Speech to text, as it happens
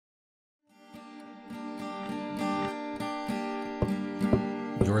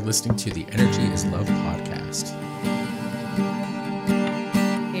You're listening to the Energy is Love podcast.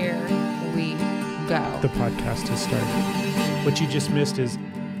 Here we go. The podcast has started. What you just missed is,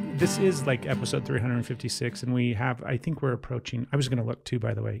 this is like episode 356, and we have, I think we're approaching, I was going to look too,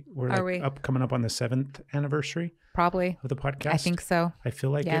 by the way. Are we? Coming up on the 7th anniversary Probably. of the podcast. I think so. I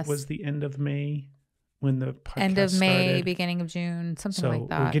feel like Yes. it was the end of May when the podcast End of May, started. beginning of June, something So like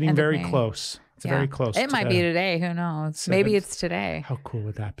that. we're getting End of very May. close. It's very close. It might be today. Who knows? 7th. Maybe it's today. How cool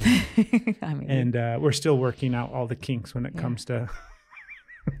would that be? I mean, And we're still working out all the kinks when it comes to,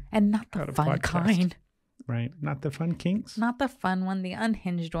 and not Got the a fun podcast. kind. right? Not the fun kinks. Not the fun one, the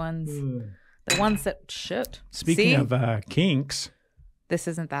unhinged ones. The ones that shit. Speaking See? of kinks, This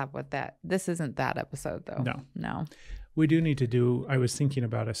isn't that episode though. No. we do need to do, I was thinking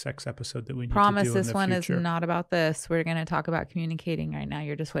about a sex episode that we need Promise to do in this the one future. is not about this. We're going to talk about communicating right now.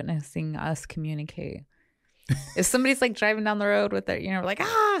 You're just witnessing us communicate. If somebody's like driving down the road with their, like,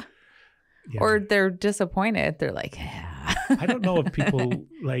 Yeah. or they're disappointed, they're like, yeah. I don't know if people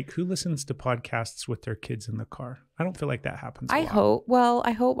like who listens to podcasts with their kids in the car. I don't feel like that happens. I I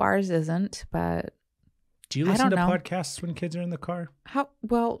hope ours isn't, but Do you I listen to don't know. podcasts when kids are in the car? how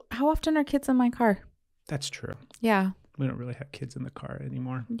often are kids in my car? That's true. Yeah. We don't really have kids in the car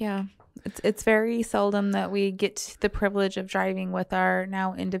anymore. Yeah. It's very seldom that we get the privilege of driving with our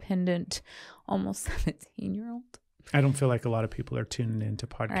now independent, almost 17-year-old. I don't feel like a lot of people are tuning into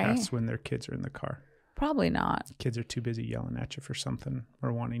podcasts Right. when their kids are in the car. Probably not. Kids are too busy yelling at you for something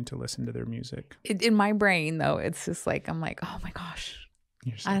or wanting to listen to their music. In my brain, though, it's just like, I'm like, oh my gosh.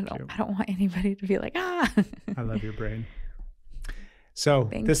 You're so I cute. don't want anybody to be like, ah. I love your brain. So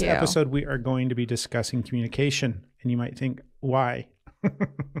Thank this you. episode, we are going to be discussing communication. And you might think, why?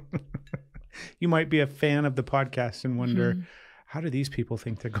 You might be a fan of the podcast and wonder, how do these people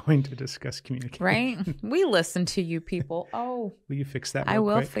think they're going to discuss communication? Right? We listen to you people. Oh, Will you fix that I real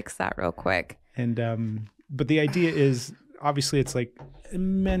will quick? fix that real quick. And but the idea is, obviously, it's like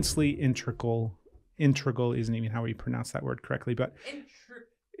immensely integral. Integral isn't even how we pronounce that word correctly, but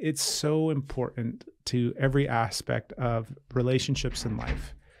it's so important to every aspect of relationships in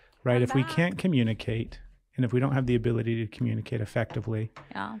life, right? If we can't communicate, and if we don't have the ability to communicate effectively,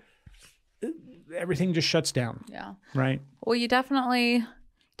 Yeah. everything just shuts down, Yeah. right? Well, you definitely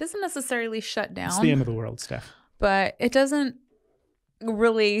doesn't necessarily shut down. It's the end of the world, Steph. But it doesn't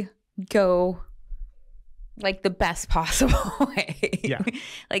really go like the best possible way. Yeah.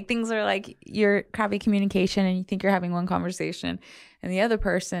 Like things are like you're having communication and you think you're having one conversation and the other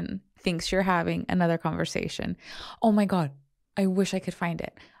person thinks you're having another conversation. Oh my God. I wish I could find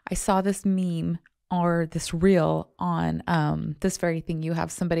it. I saw this meme or this reel on this very thing. You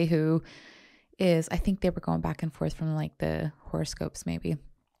have somebody who is, I think they were going back and forth from like the horoscopes maybe.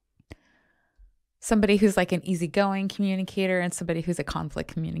 Somebody who's like an easygoing communicator and somebody who's a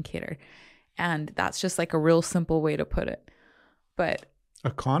conflict communicator. And that's just like a real simple way to put it. But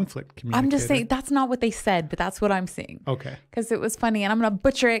A conflict communicator. I'm just saying that's not what they said, but that's what I'm seeing. Okay. Because it was funny and I'm going to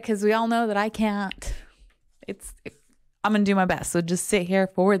butcher it because we all know that I can't. I'm going to do my best. So just sit here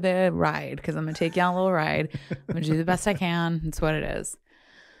for the ride because I'm going to take you on a little ride. I'm going to do the best I can. It's what it is.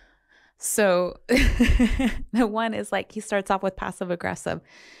 So the one is like, he starts off with passive aggressive.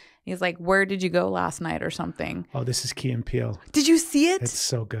 He's like, where did you go last night or something? Oh, this is Key and Peele. Did you see it? It's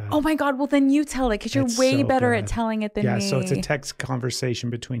so good. Oh my God. Well, then you tell it because you're It's way so better good. at telling it than Yeah, me. so it's a text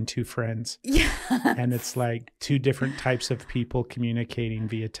conversation between two friends. Yeah. And it's like two different types of people communicating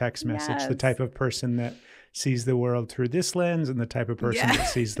via text message. The Yes. type of person that sees the world through this lens and the type of person Yeah. that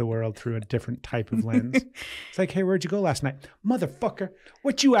sees the world through a different type of lens. It's like, hey, where'd you go last night? Motherfucker,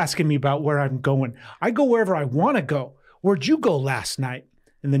 what you asking me about where I'm going? I go wherever I want to go. Where'd you go last night?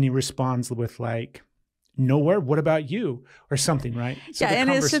 And then he responds with like, nowhere. What about you? Or something, right? So yeah. the And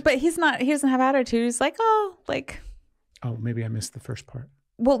it's just, but he doesn't have attitude. He's like, oh, maybe I missed the first part.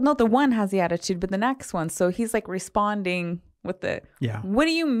 well, no, the one has the attitude, but the next one. So he's like responding with the, Yeah. what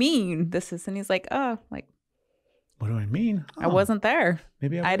do you mean this is? And he's like, oh, like, What do I mean? I wasn't there.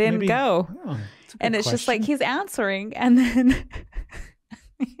 Maybe I didn't go. Oh, that's a good And it's just like question. he's answering and then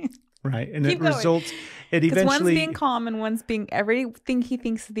Right. And Keep it going. results, it because one's eventually, being calm and one's being everything he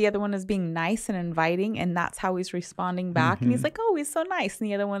thinks the other one is being nice and inviting. And that's how he's responding back. And he's like, oh, he's so nice. And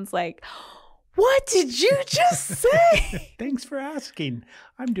the other one's like, what did you just say? thanks for asking.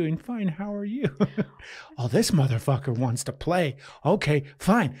 I'm doing fine. How are you? Oh, this motherfucker wants to play. Okay,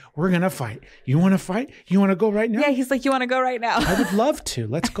 fine. We're going to fight. You want to fight? You want to go right now? Yeah, he's like, you want to go right now? I would love to.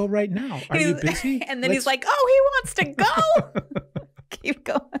 Let's go right now. Are you busy? And then he's like, oh, he wants to go. Keep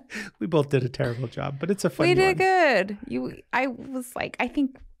going. We both did a terrible job, but it's a funny We did one. good. I was like, I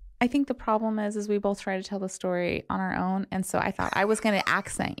think I think the problem is we both try to tell the story on our own. And so I thought I was going to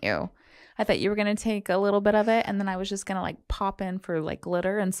accent you. I thought you were going to take a little bit of it, and then I was just going to like pop in for like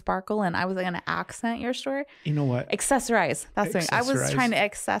glitter and sparkle, and I was going to accent your story. You know what? Accessorize. That's what I was Accessorize. trying to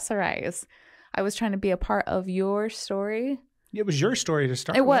accessorize. I was trying to be a part of your story. It was your story to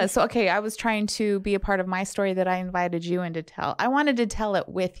start It with. was. So, okay, I was trying to be a part of my story that I invited you in to tell. I wanted to tell it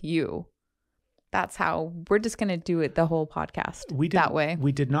with you. That's how we're just going to do it the whole podcast that way.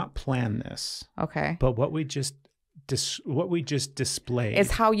 We did not plan this. Okay. But what we just displayed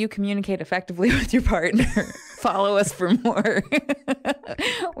is how you communicate effectively with your partner. Follow us for more.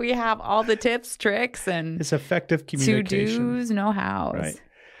 We have all the tips, tricks, and it's effective communication. To-dos, know-hows. Right.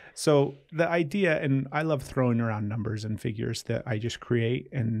 So the idea, and I love throwing around numbers and figures that I just create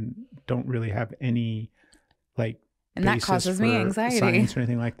and don't really have any like and that causes me anxiety. Science or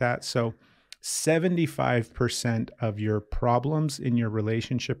anything like that. So 75% of your problems in your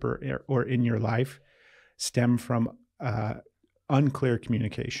relationship or in your life stem from unclear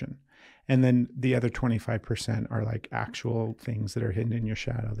communication. And then the other 25% are like actual things that are hidden in your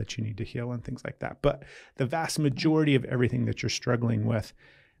shadow that you need to heal and things like that. But the vast majority of everything that you're struggling with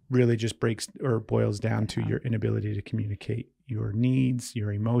really just breaks or boils down to your inability to communicate your needs,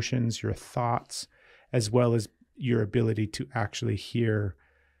 your emotions, your thoughts, as well as your ability to actually hear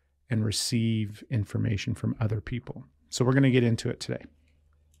and receive information from other people. So we're going to get into it today.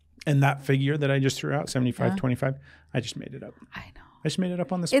 And that figure that I just threw out, 75, 25, I just made it up. I know. I just made it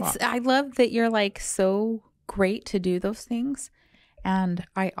up on the spot. I love that you're like so great to do those things. And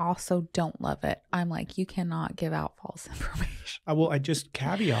I also don't love it. I'm like, you cannot give out false information. Well, I just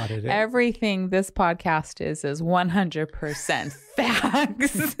caveated it. Everything this podcast is 100%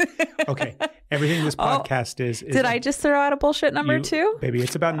 facts. Okay. Everything this podcast is Did I just throw out a bullshit number too? Baby,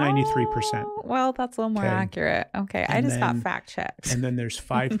 it's about 93%. Well, that's a little more accurate. Okay. I just got fact checked. And then there's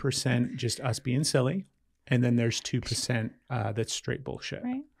 5% just us being silly. And then there's 2% that's straight bullshit.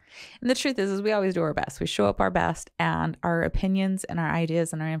 Right. And the truth is we always do our best. We show up our best, and our opinions and our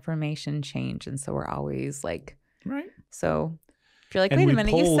ideas and our information change. And so we're always like, right. So if you're like, wait a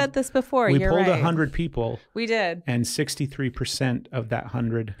minute, you said this before. We You're polled right. 100 people. We did. And 63% of that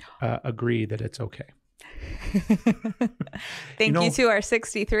 100 agree that it's okay. Thank you to our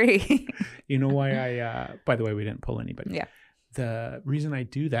 63. You know why by the way, we didn't pull anybody. Yeah. The reason I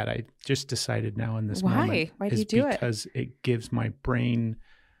do that, I just decided now in this moment. Why do you do it? Because it gives my brain,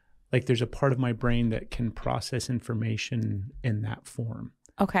 like there's a part of my brain that can process information in that form.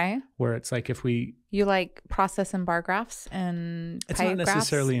 Okay. Where it's like if we... You like process in bar graphs and It's not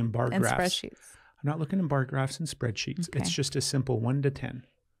necessarily in bar graphs. And spreadsheets. I'm not looking in bar graphs and spreadsheets. Okay. It's just a simple 1 to 10,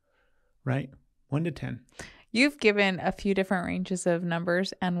 right? 1 to 10. You've given a few different ranges of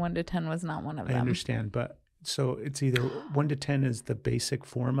numbers, and 1 to 10 was not one of them. I understand, but so it's either 1 to 10 is the basic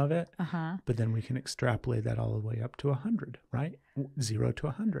form of it, but then we can extrapolate that all the way up to 100, right? 0 to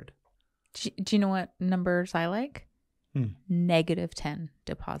 100. Do you know what numbers I like? -10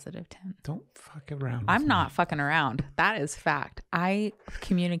 to +10. Don't fuck around. I'm not fucking around. That is fact. I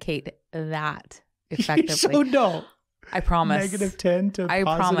communicate that effectively. So no. I promise. -10 to I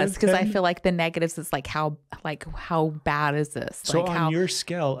promise, because I 10? feel like the negatives is like how bad is this? So like on your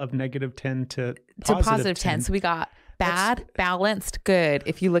scale of -10 to +10, so we got bad, balanced, good.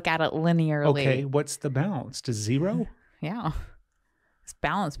 If you look at it linearly. Okay, what's the balance? To 0? Yeah, it's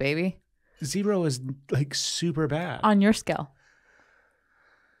balance, baby. 0 is like super bad on your scale.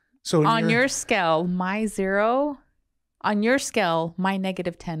 So on your scale, my 0. On your scale, my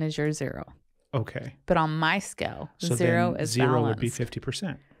 -10 is your 0. Okay. But on my scale, so 0 is 0 balanced. would be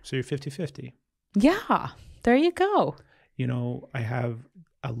 50%. So you're 50-50. Yeah. There you go. You know, I have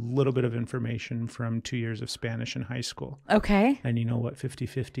a little bit of information from 2 years of Spanish in high school. Okay. And you know what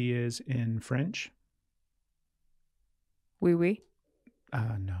 50-50 is in French? Oui, oui.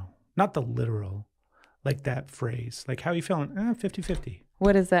 No. Not the literal. Like that phrase. Like, how are you feeling? 50-50.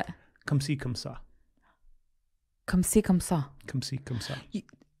 What is it? Comme ci, comme ça. Comme ci, comme ça. Comme ci, comme ça.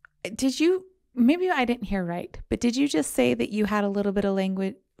 Did you... Maybe I didn't hear right, but did you just say that you had a little bit of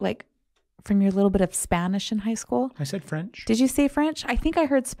language, like from your little bit of Spanish in high school? I said French. Did you say French? I think I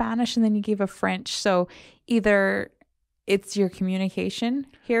heard Spanish and then you gave a French. So either it's your communication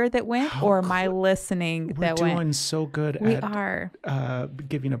here that went or my listening that went. We're doing so good we at are.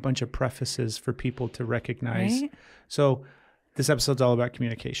 Giving a bunch of prefaces for people to recognize. Right? So this episode's all about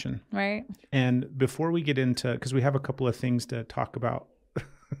communication. Right. And before we get into, because we have a couple of things to talk about,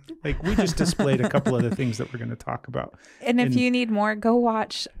 like we just displayed a couple of the things that we're going to talk about. And if you need more, go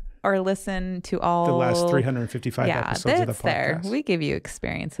watch or listen to all the last 355 episodes of the podcast. There. We give you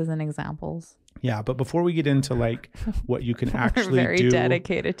experiences and examples. Yeah, but before we get into like what you can actually We're very do,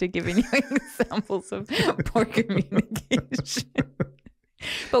 dedicated to giving you examples of poor communication.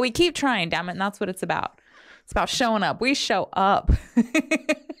 But we keep trying, damn it, and that's what it's about. It's about showing up. We show up.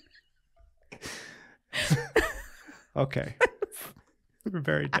 Okay. We're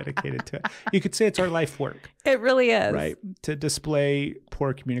very dedicated to it. You could say it's our life work. It really is. Right. To display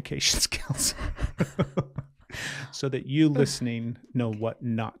poor communication skills so that you listening know what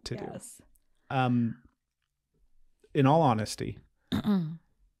not to do. In all honesty, I'm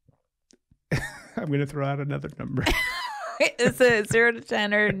going to throw out another number. Is it 0 to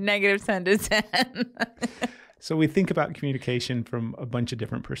 10 or negative 10 to 10? So we think about communication from a bunch of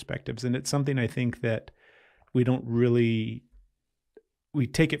different perspectives, and it's something I think that we don't really, we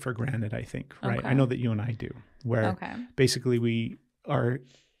take it for granted, I think, right? Okay. I know that you and I do, where basically we are,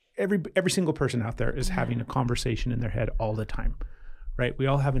 every single person out there is having a conversation in their head all the time, right? We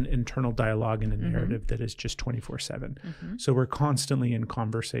all have an internal dialogue and a narrative that is just 24/7. So we're constantly in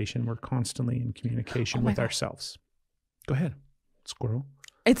conversation. We're constantly in communication with ourselves. Go ahead, squirrel.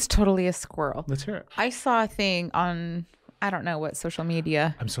 It's totally a squirrel. Let's hear it. I saw a thing on, I don't know what social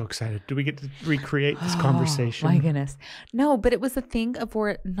media. I'm so excited. Do we get to recreate this conversation? My goodness. No, but it was a thing of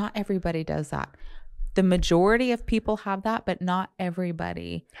where not everybody does that. The majority of people have that, but not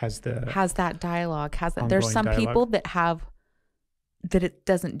everybody has that dialogue. There's some people that it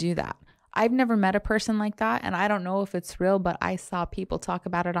doesn't do that. I've never met a person like that, and I don't know if it's real, but I saw people talk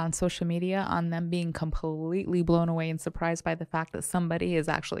about it on social media, on them being completely blown away and surprised by the fact that somebody is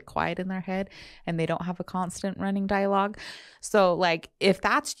actually quiet in their head and they don't have a constant running dialogue. So like if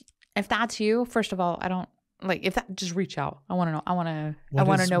that's you, first of all, I don't like if that, just reach out. I want to know. I want to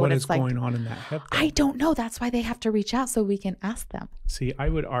know what it's like. What is going on in that head? I don't know. That's why they have to reach out so we can ask them. See, I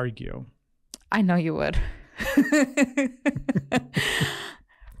would argue. I know you would.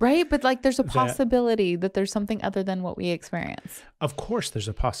 Right? But like there's a possibility that there's something other than what we experience. Of course there's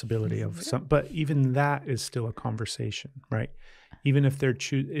a possibility of some, but even that is still a conversation, right? Even if they're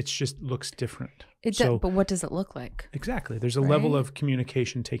it just looks different. But what does it look like? Exactly. There's a level of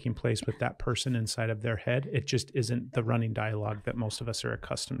communication taking place with that person inside of their head. It just isn't the running dialogue that most of us are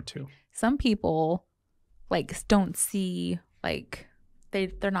accustomed to. Some people like don't see like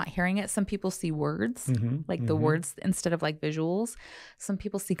they're not hearing it. Some people see words, the words instead of like visuals. Some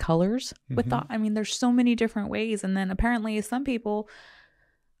people see colors with thought. I mean, there's so many different ways. And then apparently some people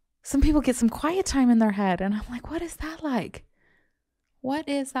get some quiet time in their head. And I'm like, what is that like? What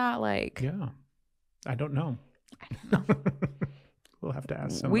is that like? Yeah. I don't know. We'll have to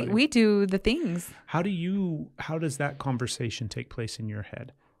ask somebody. We do the things. How does that conversation take place in your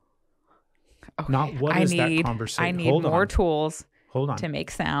head? Okay. Not what is that conversation? I need more tools. Hold on. To make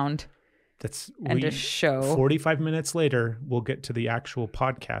sound. To show. 45 minutes later, we'll get to the actual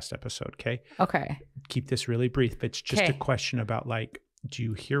podcast episode, okay? Okay. Keep this really brief. It's just a question about like, do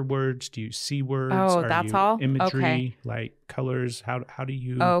you hear words? Do you see words? Oh, that's all? Imagery, like colors? How do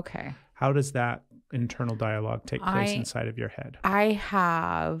you... Okay. How does that internal dialogue take place inside of your head? I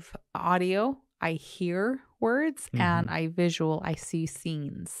have audio. I hear words and I see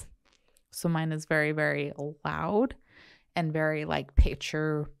scenes. So mine is very, very loud. And very like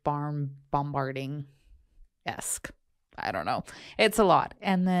picture bombarding-esque. I don't know. It's a lot.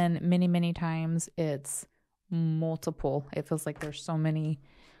 And then many, many times it's multiple. It feels like there's so many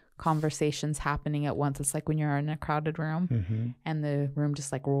conversations happening at once. It's like when you're in a crowded room and the room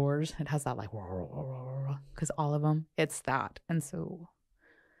just like roars. It has that like roar because all of them, it's that. And so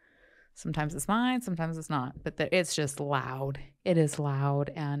sometimes it's mine, sometimes it's not. But it's just loud. It is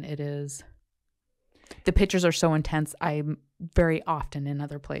loud and it is... The pictures are so intense. I'm very often in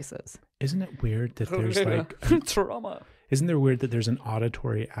other places. Isn't it weird that there's like trauma? Isn't there weird that there's an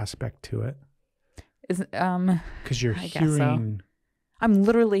auditory aspect to it? Because you're hearing. So. I'm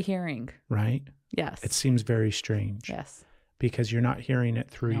literally hearing. Right? Yes. It seems very strange. Yes. Because you're not hearing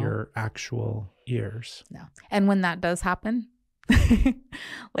it through your actual ears. No. And when that does happen,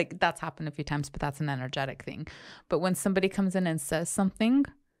 like that's happened a few times, but that's an energetic thing. But when somebody comes in and says something,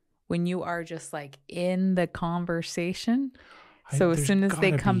 when you are just like in the conversation, so as soon as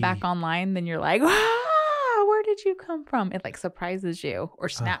they come back online, then you're like, wow, where did you come from? It like surprises you or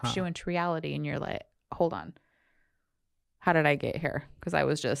snaps you into reality. And you're like, hold on. How did I get here? Because I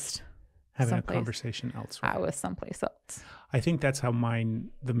was just having a conversation elsewhere. I was someplace else. I think that's how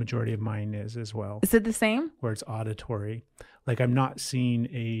the majority of mine is as well. Is it the same? Where it's auditory. Like I'm not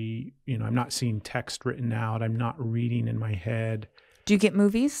seeing I'm not seeing text written out. I'm not reading in my head. Do you get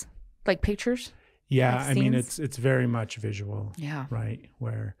movies? Like pictures? Yeah, I mean it's very much visual. Yeah. Right.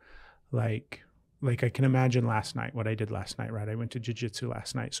 Where like like I can imagine last night, what I did last night, right? I went to jiu-jitsu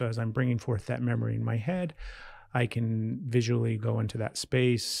last night. So as I'm bringing forth that memory in my head, I can visually go into that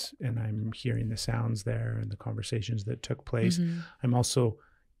space and I'm hearing the sounds there and the conversations that took place. I'm also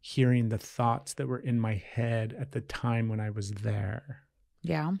hearing the thoughts that were in my head at the time when I was there.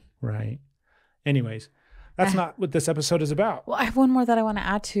 Yeah. Right. Anyways, that's not what this episode is about. Well, I have one more that I want to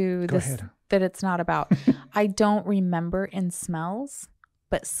add to Go this ahead. that it's not about. I don't remember in smells,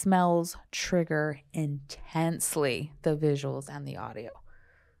 but smells trigger intensely the visuals and the audio.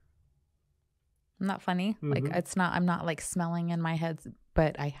 Isn't that funny? Like I'm not like smelling in my head,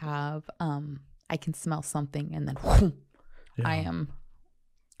 but I have, I can smell something and then I am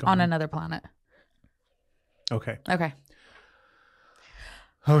on another planet. Okay. Okay.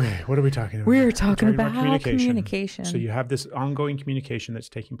 Okay. What are we talking about? We're talking about communication. So you have this ongoing communication that's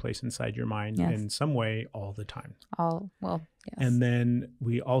taking place inside your mind Yes. in some way all the time. Yes. And then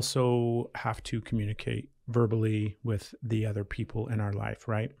we also have to communicate verbally with the other people in our life,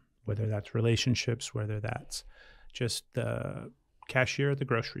 right? Whether that's relationships, whether that's just the cashier at the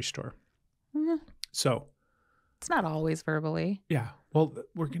grocery store. So it's not always verbally. yeah. Well,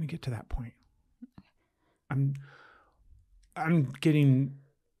 we're going to get to that point. I'm getting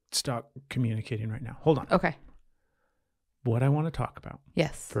stuck communicating right now. Hold on. Okay. What I want to talk about,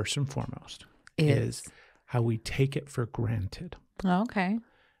 Yes. first and foremost, is how we take it for granted. Okay.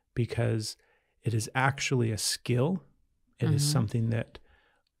 Because it is actually a skill. It is something that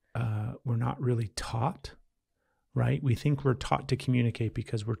we're not really taught, right? We think we're taught to communicate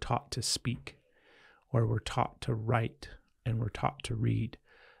because we're taught to speak, or we're taught to write, and we're taught to read.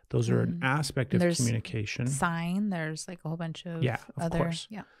 Those are an aspect of communication. Sign. There's like a whole bunch of of course.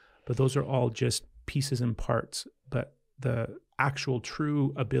 Yeah. But those are all just pieces and parts. But the actual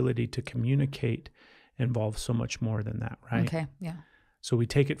true ability to communicate involves so much more than that, right? Okay. Yeah. So we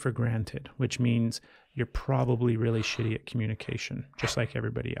take it for granted, which means you're probably really shitty at communication, just like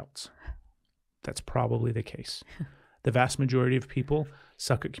everybody else. That's probably the case. The vast majority of people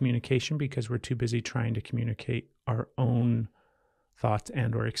suck at communication because we're too busy trying to communicate our own thoughts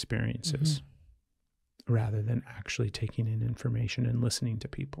and or experiences rather than actually taking in information and listening to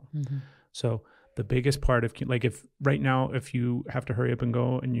people. So the biggest part of, like, if right now, if you have to hurry up and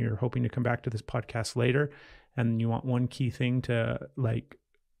go and you're hoping to come back to this podcast later and you want one key thing to, like,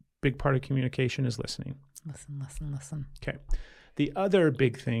 big part of communication is listening. Listen. Okay. The other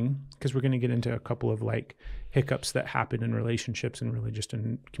big thing, because we're going to get into a couple of like hiccups that happen in relationships and really just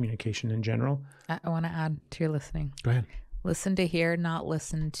in communication in general. I want to add to your listening. Go ahead. Listen to hear, not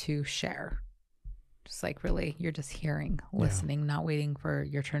listen to share. Just like really, you're just hearing, listening, not waiting for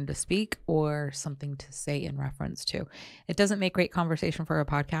your turn to speak or something to say in reference to. It doesn't make great conversation for a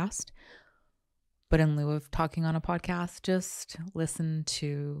podcast, but in lieu of talking on a podcast, just listen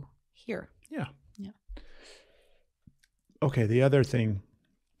to hear. Yeah. Yeah. Okay. The other thing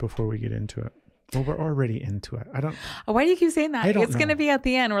before we get into it. Well, we're already into it. Why do you keep saying that? I don't It's know. going to be at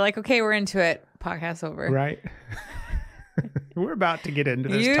the end. We're like, okay, we're into it. Podcast over. Right. We're about to get into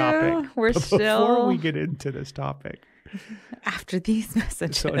this topic. We're But still before we get into this topic. after these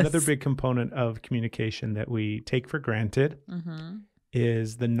messages. So another big component of communication that we take for granted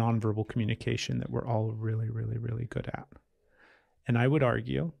is the nonverbal communication that we're all really, really, really good at. And I would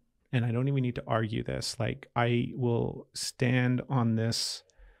argue, and I don't even need to argue this, like I will stand on this.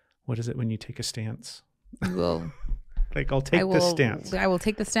 What is it when you take a stance? You will. Like I'll take the stance. I will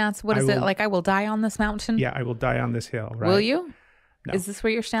take the stance. What is it? Like I will die on this mountain? Yeah, I will die on this hill, right? Will you? No. Is this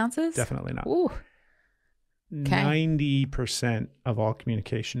where your stance is? Definitely not. Ooh. 90% of all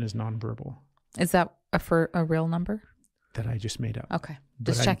communication is nonverbal. Is that a real number? That I just made up. Okay.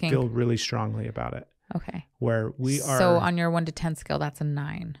 But Just checking. I feel really strongly about it. Okay. Where we are. So on your 1 to 10 scale, that's a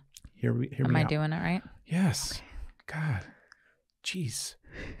 9. Am I doing it right? Yes. Okay. God. Jeez.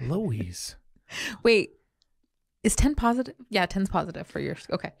 Louise. Wait. Is 10 positive? Yeah, 10's positive for yours.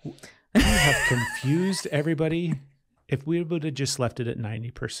 Okay. We have confused everybody. If we would have just left it at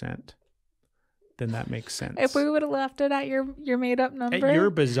 90%, then that makes sense. If we would have left it at your made up number. At your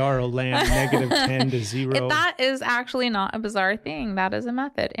bizarro land, negative 10 to 0. That is actually not a bizarre thing. That is a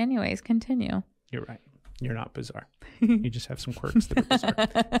method. Anyways, continue. You're right. You're not bizarre. You just have some quirks that are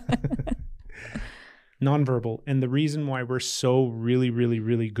bizarre. Nonverbal. And the reason why we're so really, really,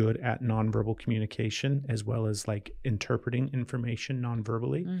 really good at nonverbal communication, as well as like interpreting information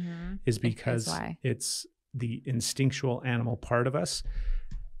nonverbally, is because it's the instinctual animal part of us,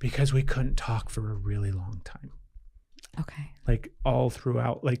 because we couldn't talk for a really long time. Okay. Like all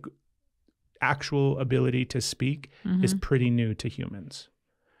throughout, like actual ability to speak is pretty new to humans.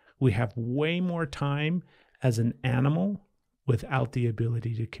 We have way more time as an animal without the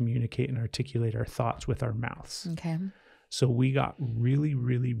ability to communicate and articulate our thoughts with our mouths. Okay. So we got really,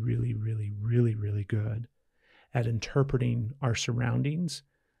 really, really, really, really, really good at interpreting our surroundings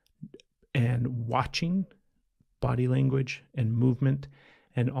and watching body language and movement,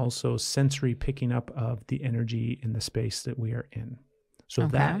 and also sensory picking up of the energy in the space that we are in. So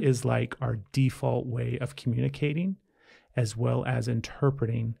that is like our default way of communicating, as well as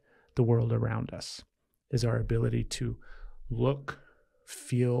interpreting the world around us, is our ability to look,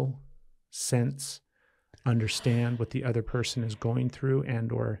 feel, sense, understand what the other person is going through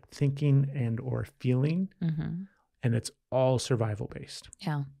and or thinking and or feeling. Mm-hmm. And it's all survival based.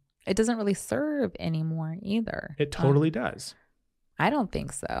 Yeah. It doesn't really serve anymore either. It totally does. I don't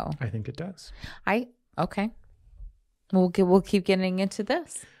think so. I think it does. Okay. We'll keep getting into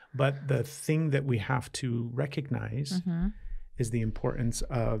this. But the thing that we have to recognize is the importance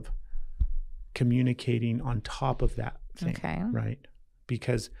of communicating on top of that thing, right?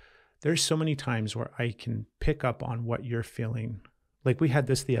 Because there's so many times where I can pick up on what you're feeling. Like we had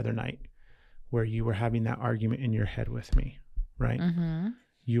this the other night where you were having that argument in your head with me, right? Mm-hmm.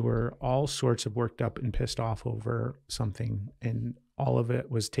 You were all sorts of worked up and pissed off over something, and all of it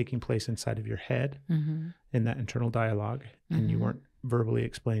was taking place inside of your head in that internal dialogue, and you weren't verbally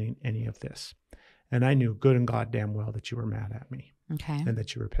explaining any of this. And I knew good and goddamn well that you were mad at me and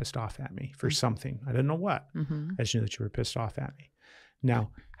that you were pissed off at me for something. I didn't know what. I just knew that you were pissed off at me.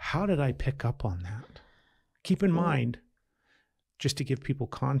 Now, how did I pick up on that? Keep in mind, just to give people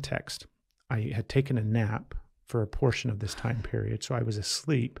context, I had taken a nap for a portion of this time period. So I was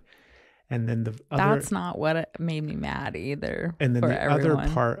asleep. And then that's not what made me mad either. And then other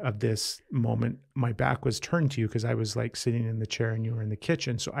part of this moment, my back was turned to you because I was like sitting in the chair and you were in the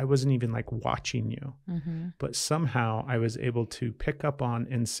kitchen. So I wasn't even like watching you. But somehow I was able to pick up on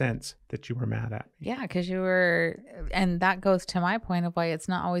and sense that you were mad at me. Yeah, because you were, and that goes to my point of why it's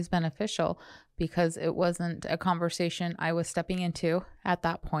not always beneficial, because it wasn't a conversation I was stepping into at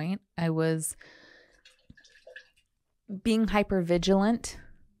that point. I was being hyper vigilant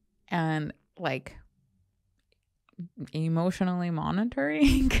and like emotionally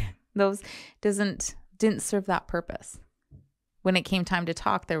monitoring. Those didn't serve that purpose. When it came time to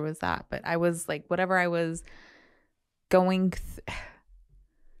talk, there was that, but I was like, whatever I was going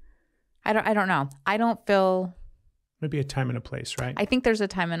I don't know. I don't feel maybe a time and a place, right? I think there's a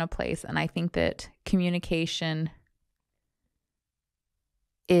time and a place, and I think that communication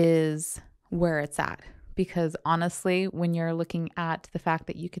is where it's at. Because honestly, when you're looking at the fact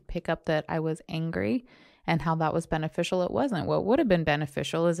that you could pick up that I was angry and how that was beneficial, it wasn't. What would have been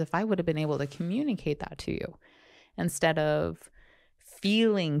beneficial is if I would have been able to communicate that to you instead of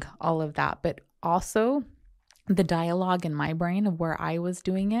feeling all of that. But also the dialogue in my brain of where I was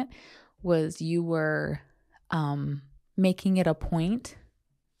doing it was you were making it a point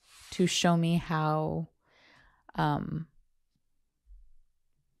to show me how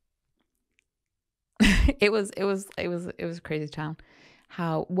it was a crazy town.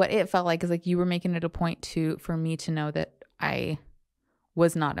 How what it felt like is like you were making it a point for me to know that I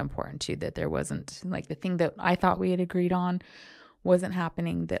was not important to you, that there wasn't like the thing that I thought we had agreed on wasn't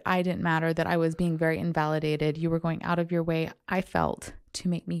happening, that I didn't matter, that I was being very invalidated. You were going out of your way, I felt, to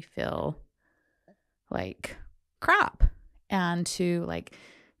make me feel like crap and to like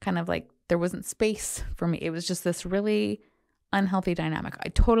kind of like there wasn't space for me. It was just this really unhealthy dynamic. I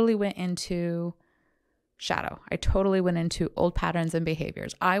totally went into shadow. I totally went into old patterns and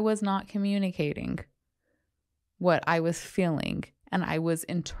behaviors. I was not communicating what I was feeling, and I was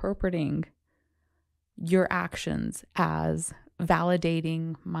interpreting your actions as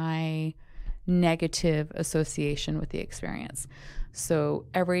validating my negative association with the experience. So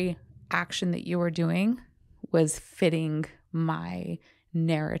every action that you were doing was fitting my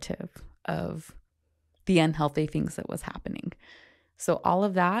narrative of the unhealthy things that was happening. So all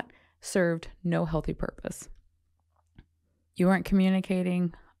of that served no healthy purpose. You weren't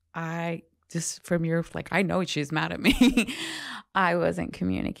communicating. I just from your like, I know she's mad at me. I wasn't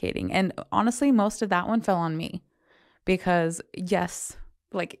communicating. And honestly, most of that one fell on me because yes,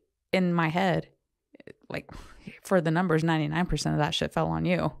 like in my head, like for the numbers, 99% of that shit fell on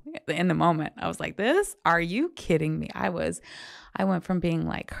you in the moment. I was like, this, are you kidding me? I went from being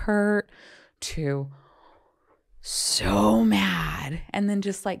like hurt to so mad, and then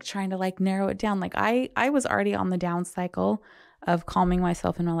just like trying to like narrow it down. Like I was already on the down cycle of calming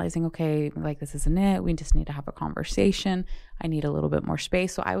myself and realizing, okay, like this isn't it. We just need to have a conversation. I need a little bit more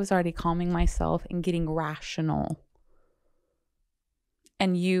space. So I was already calming myself and getting rational.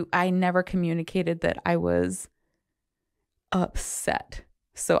 And I never communicated that I was upset.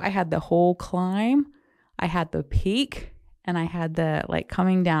 So I had the whole climb, I had the peak, and I had the like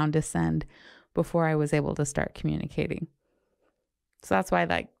coming down descend before I was able to start communicating. So that's why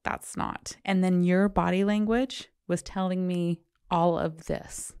like that's not. And then your body language was telling me all of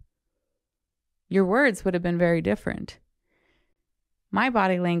this. Your words would have been very different. My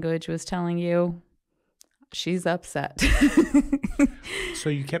body language was telling you she's upset. So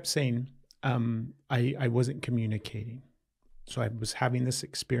you kept saying, I wasn't communicating. So I was having this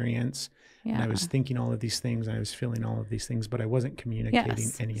experience and I was thinking all of these things. And I was feeling all of these things, but I wasn't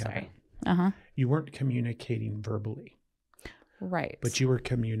communicating any of it. You weren't communicating verbally. Right. But you were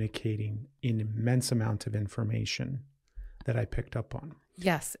communicating an immense amount of information that I picked up on.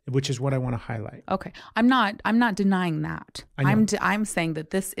 Yes. Which is what I want to highlight. Okay. I'm not denying that. I'm saying that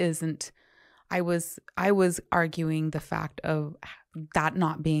this isn't, I was arguing the fact of that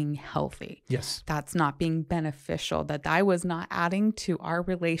not being healthy. Yes. That's not being beneficial, that I was not adding to our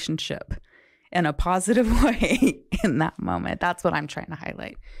relationship in a positive way in that moment. That's what I'm trying to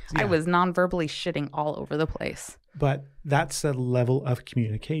highlight. Yeah. I was non-verbally shitting all over the place. But that's a level of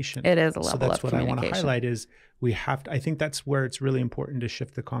communication. It is a level of communication. So that's what I want to highlight is we have to, I think that's where it's really important to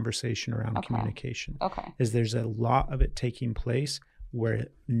shift the conversation around communication. Okay. Is there's a lot of it taking place where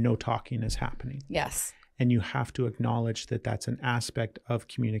no talking is happening. Yes. And you have to acknowledge that that's an aspect of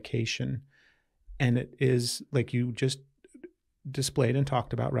communication. And it is like you just displayed and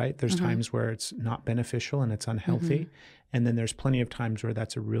talked about, right? There's times where it's not beneficial and it's unhealthy. And then there's plenty of times where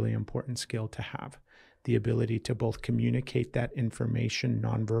that's a really important skill to have. The ability to both communicate that information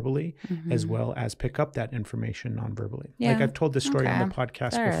non-verbally as well as pick up that information non-verbally. Yeah. Like I've told this story on the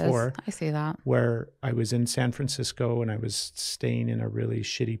podcast before. I see that. Where I was in San Francisco and I was staying in a really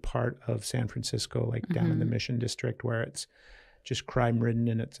shitty part of San Francisco, like down in the Mission District where it's just crime-ridden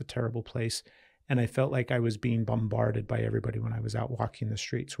and it's a terrible place. And I felt like I was being bombarded by everybody when I was out walking the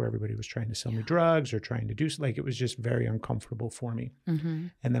streets where everybody was trying to sell me drugs or trying to do, like it was just very uncomfortable for me.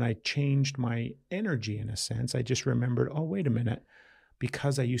 And then I changed my energy in a sense. I just remembered, oh, wait a minute.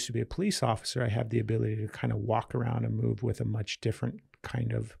 Because I used to be a police officer, I have the ability to kind of walk around and move with a much different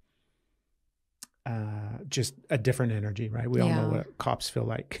kind of, just a different energy, right? We all know what cops feel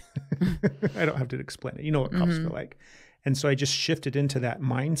like. I don't have to explain it. You know what cops feel like. And so I just shifted into that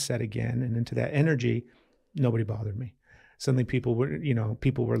mindset again and into that energy. Nobody bothered me. Suddenly people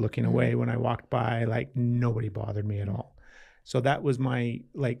were looking away when I walked by, like nobody bothered me at all. So that was my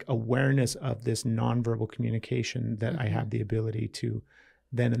like awareness of this nonverbal communication that I have the ability to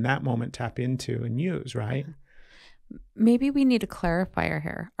then in that moment tap into and use, right? Maybe we need to clarify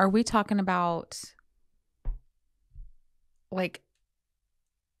here. Are we talking about like,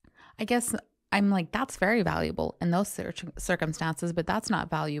 I guess I'm like, that's very valuable in those circumstances, but that's not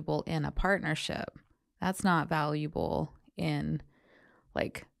valuable in a partnership. That's not valuable in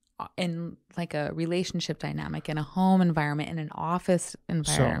a relationship dynamic, in a home environment, in an office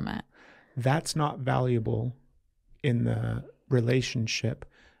environment. So that's not valuable in the relationship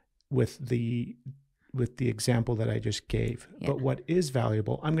with the example that I just gave. Yeah. But what is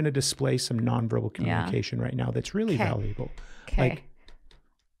valuable, I'm going to display some nonverbal communication right now that's really valuable. Okay. Like,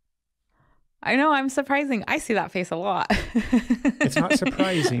 I know, I'm surprising. I see that face a lot. It's not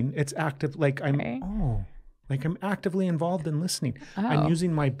surprising. It's active. Like I'm actively involved in listening. Oh. I'm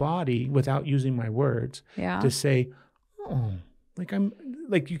using my body without using my words to say, oh,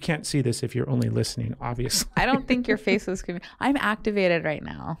 like you can't see this if you're only listening, obviously. I don't think your face was screaming. I'm activated right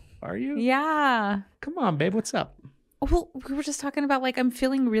now. Are you? Yeah. Come on, babe. What's up? Well, we were just talking about like, I'm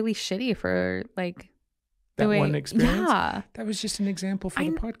feeling really shitty for like, that one experience? Yeah. That was just an example for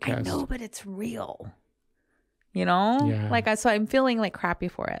the podcast. I know, but it's real. You know? Yeah. Like, so I'm feeling like crappy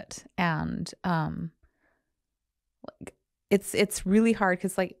for it. And like it's really hard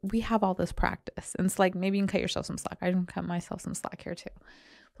because like we have all this practice. And it's like maybe you can cut yourself some slack. I can cut myself some slack here too.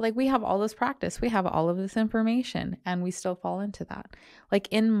 But like we have all this practice. We have all of this information and we still fall into that. Like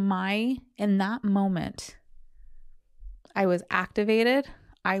in that moment, I was activated.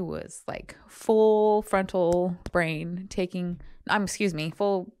 I was like full frontal brain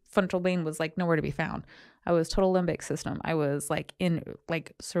full frontal brain was like nowhere to be found. I was total limbic system. I was like in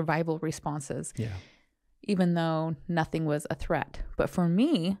like survival responses, even though nothing was a threat. But for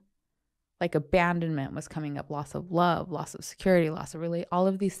me, like abandonment was coming up, loss of love, loss of security, loss of all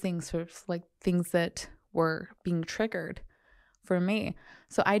of these things were like things that were being triggered for me.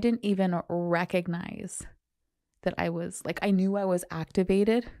 So I didn't even recognize that I was like, I knew I was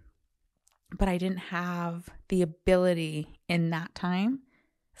activated, but I didn't have the ability in that time.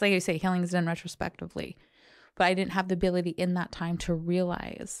 It's like you say, healing is done retrospectively, but I didn't have the ability in that time to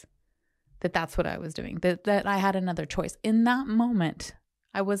realize that that's what I was doing, that I had another choice. In that moment,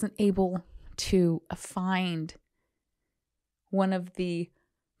 I wasn't able to find one of the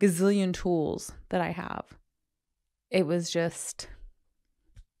gazillion tools that I have. It was just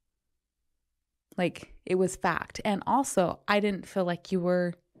like, it was fact. And also, I didn't feel like you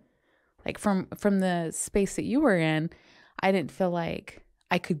were like, from the space that you were in, I didn't feel like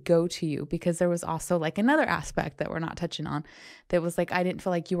I could go to you, because there was also like another aspect that we're not touching on that was like, I didn't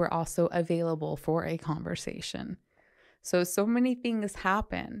feel like you were also available for a conversation. So many things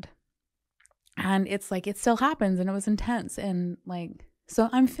happened, and it's like, it still happens, and it was intense. And like, so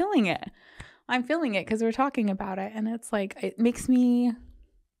I'm feeling it because we're talking about it, and it's like, it makes me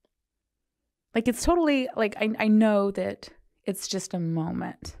like, it's totally like, I know that it's just a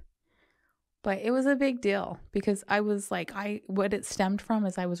moment. But it was a big deal, because I was like, what it stemmed from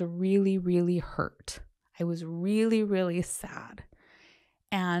is I was really, really hurt. I was really, really sad.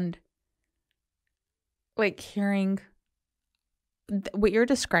 And like, hearing what you're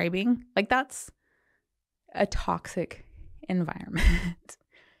describing, like, that's a toxic environment.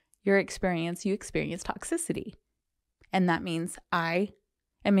 You experience toxicity. And that means I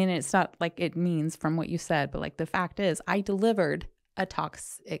mean, it's not like it means from what you said, but like, the fact is, I delivered a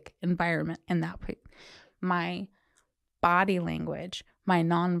toxic environment in that way. My body language, my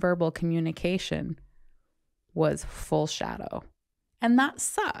nonverbal communication was full shadow. And that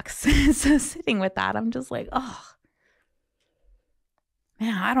sucks. So sitting with that, I'm just like, oh,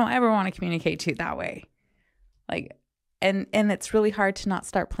 man, I don't ever want to communicate to you that way. Like, and it's really hard to not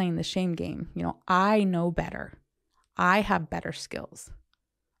start playing the shame game. You know, I know better. I have better skills.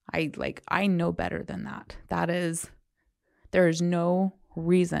 I know better than that. There is no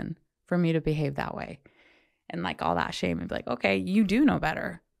reason for me to behave that way. And like, all that shame, and be like, okay, you do know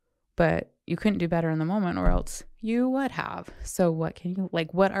better, but you couldn't do better in the moment, or else you would have. So what can you,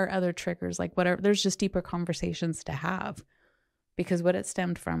 like, what are other triggers? Like, whatever, there's just deeper conversations to have, because what it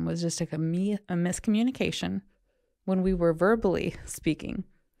stemmed from was just a miscommunication when we were verbally speaking.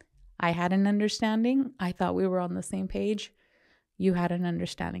 I had an understanding. I thought we were on the same page. You had an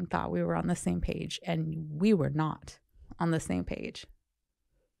understanding, thought we were on the same page, and we were not on the same page.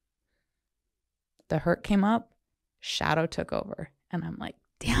 The hurt came up, shadow took over, and I'm like,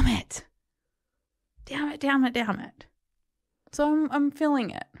 damn it. So I'm feeling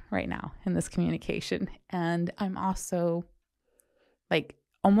it right now in this communication. And I'm also like,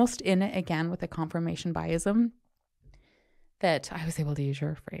 almost in it again with the confirmation biasm, that I was able to use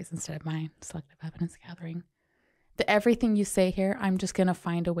your phrase instead of mine, selective evidence gathering. That everything you say here, I'm just going to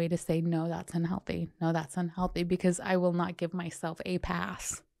find a way to say, no, that's unhealthy. No, that's unhealthy, because I will not give myself a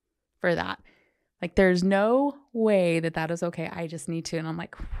pass for that. Like, there's no way that is okay. I just need to. And I'm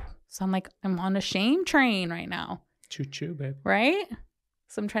like, I'm on a shame train right now. Choo choo, babe. Right?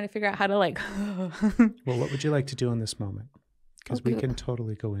 So I'm trying to figure out how to like. Well, what would you like to do in this moment? Because we can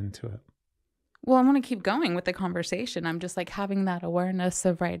totally go into it. Well, I'm going to keep going with the conversation. I'm just like having that awareness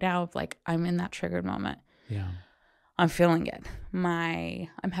of right now, of like, I'm in that triggered moment. Yeah. I'm feeling it.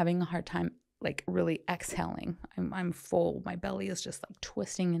 I'm having a hard time like really exhaling. I'm full. My belly is just like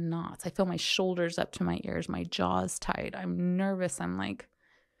twisting in knots. I feel my shoulders up to my ears. My jaw's tight. I'm nervous. I'm like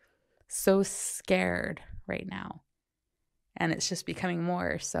so scared right now. And it's just becoming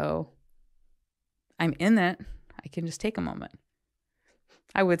more. So I'm in it. I can just take a moment.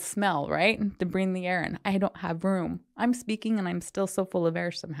 I would smell, right? To breathe the air in. I don't have room. I'm speaking and I'm still so full of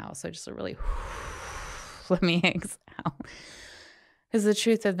air somehow. So just really let me exhale. Because the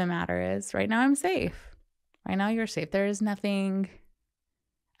truth of the matter is, right now I'm safe. Right now you're safe. There is nothing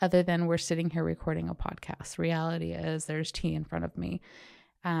other than we're sitting here recording a podcast. Reality is there's tea in front of me,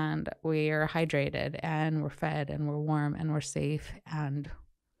 and we are hydrated, and we're fed, and we're warm, and we're safe. And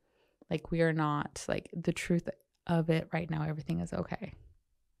like, we are not, like, the truth of it right now, everything is okay.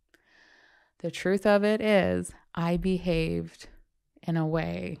 The truth of it is I behaved in a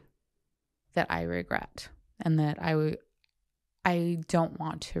way that I regret and that I don't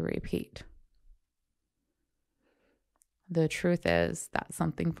want to repeat. The truth is that's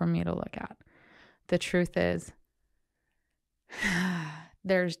something for me to look at. The truth is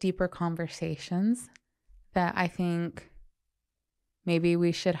there's deeper conversations that I think maybe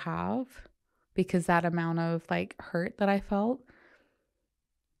we should have, because that amount of like hurt that I felt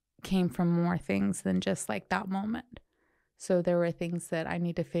came from more things than just like that moment. So there were things that I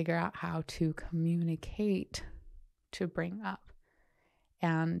need to figure out how to communicate to bring up.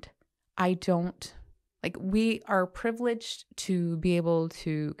 And I don't, like, we are privileged to be able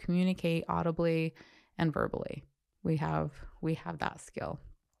to communicate audibly and verbally. We have that skill.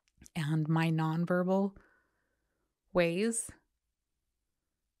 And my nonverbal ways,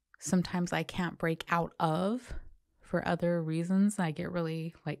 sometimes I can't break out of for other reasons. I get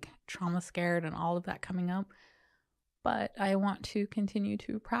really like trauma scared and all of that coming up. but I want to continue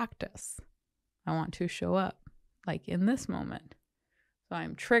to practice. I want to show up like in this moment. So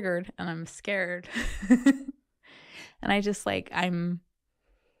I'm triggered and I'm scared. And I just I'm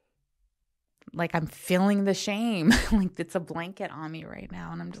feeling the shame. Like it's a blanket on me right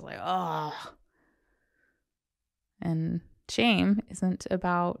now. And I'm just like, oh. And shame isn't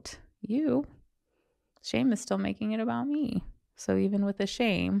about you. Shame is still making it about me. So even with the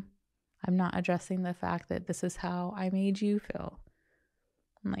shame, I'm not addressing the fact that this is how I made you feel.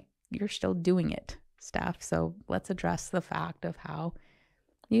 I'm like, you're still doing it, Steph. So let's address the fact of how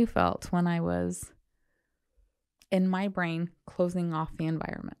you felt when I was in my brain closing off the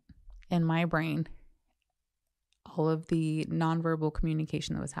environment. In my brain, all of the nonverbal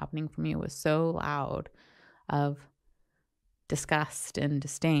communication that was happening for me was so loud of disgust and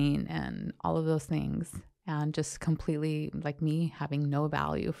disdain and all of those things. And just completely like me having no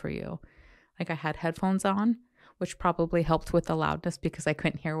value for you. Like I had headphones on, which probably helped with the loudness because I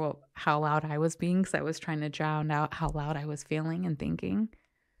couldn't hear how loud I was being because I was trying to drown out how loud I was feeling and thinking.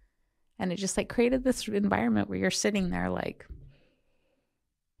 And it just created this environment where you're sitting there like,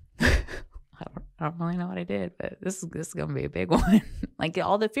 I don't really know what I did, but this is going to be a big one. Like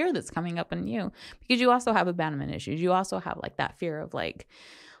all the fear that's coming up in you because you also have abandonment issues. You also have that fear of like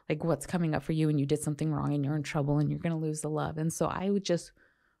what's coming up for you and you did something wrong and you're in trouble and you're going to lose the love. And so I would just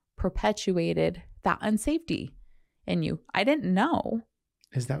perpetuated that unsafety in you. I didn't know.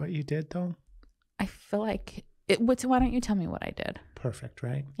 Is that what you did though? I feel like it. Why don't you tell me what I did? Perfect,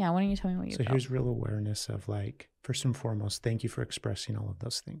 right? Yeah. Why don't you tell me what you So felt? here's real awareness of first and foremost, thank you for expressing all of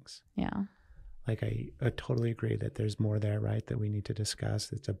those things. Yeah. I totally agree that there's more there, right? That we need to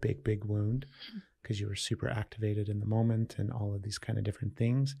discuss. It's a big, big wound because you were super activated in the moment and all of these kind of different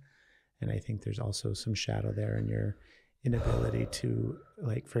things. And I think there's also some shadow there in your inability to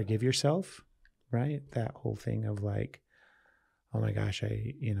forgive yourself, right? That whole thing of oh my gosh,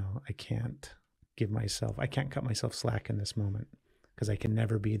 I can't I can't cut myself slack in this moment because I can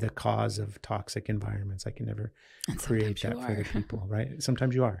never be the cause of toxic environments. I can never create that for the people, right?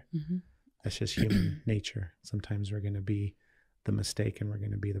 Sometimes you are. Mm-hmm. That's just human nature. Sometimes we're going to be the mistake and we're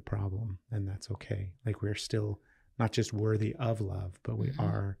going to be the problem, and that's okay. We're still not just worthy of love, but we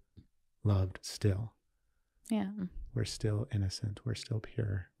are loved still. Yeah. We're still innocent. We're still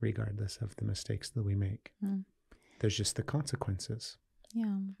pure, regardless of the mistakes that we make. Mm. There's just the consequences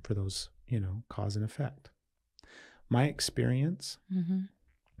for those, cause and effect. My experience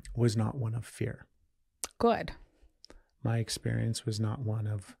was not one of fear. Good. My experience was not one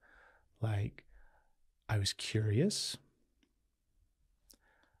of I was curious.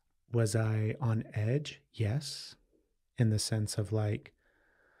 Was I on edge? Yes. In the sense of man,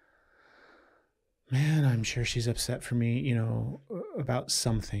 I'm sure she's upset for me, about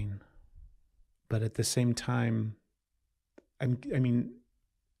something. But at the same time, I mean,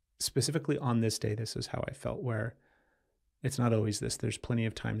 specifically on this day, this is how I felt, where it's not always this. There's plenty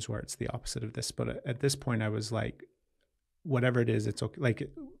of times where it's the opposite of this. But at this point, I was whatever it is, it's okay.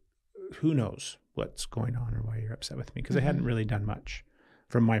 Who knows what's going on or why you're upset with me? Because I hadn't really done much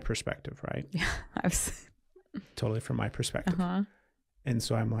from my perspective, right? Yeah, I was totally from my perspective. And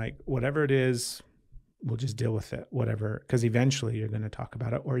so I'm whatever it is, we'll just deal with it, whatever, because eventually you're going to talk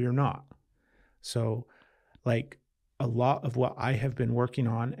about it or you're not. So a lot of what I have been working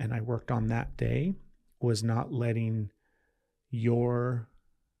on and I worked on that day was not letting your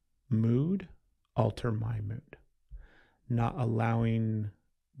mood alter my mood, not allowing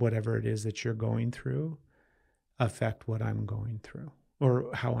whatever it is that you're going through affect what I'm going through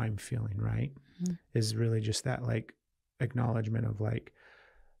or how I'm feeling, right? Mm-hmm. Is really just that acknowledgement of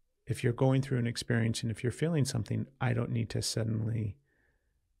if you're going through an experience and if you're feeling something, I don't need to suddenly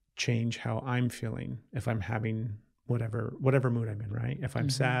change how I'm feeling if I'm having whatever mood I'm in, right? If I'm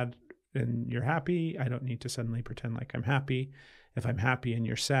sad and you're happy, I don't need to suddenly pretend like I'm happy. If I'm happy and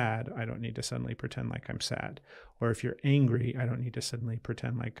you're sad, I don't need to suddenly pretend like I'm sad. Or if you're angry, I don't need to suddenly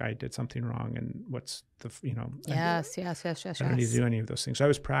pretend like I did something wrong and what's the, Yes. I don't need to do any of those things. So I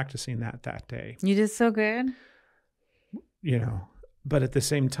was practicing that day. You did so good. But at the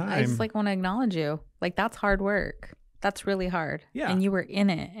same time, I just want to acknowledge you. That's hard work. That's really hard. Yeah. And you were in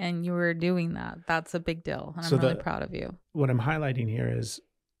it and you were doing that. That's a big deal. And I'm really proud of you. What I'm highlighting here is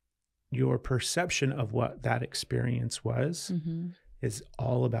your perception of what that experience was is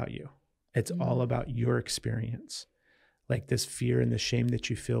all about you. It's all about your experience. This fear and the shame that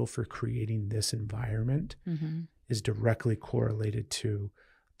you feel for creating this environment is directly correlated to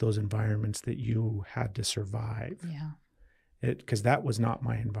those environments that you had to survive. Yeah. Because that was not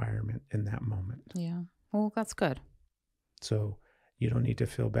my environment in that moment. Yeah. Well, that's good. So You don't need to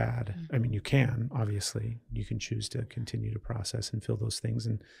feel bad. Mm-hmm. I mean, you can, obviously. You can choose to continue to process and feel those things.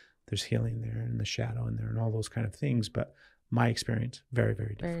 And there's healing there and the shadow in there and all those kind of things. But my experience, very,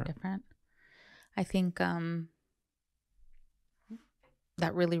 very different. Very different. I think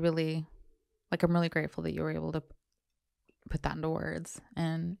that really, really, like, I'm really grateful that you were able to put that into words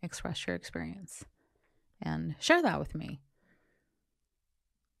and express your experience and share that with me.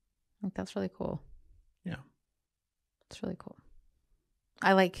 I think that's really cool. Yeah. It's really cool.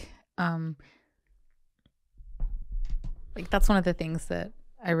 I like that's one of the things that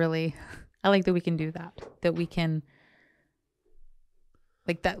I like that we can do that we can,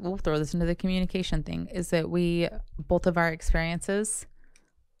 like, that we'll throw this into the communication thing, is that we, both of our experiences,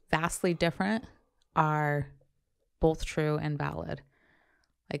 vastly different, are both true and valid.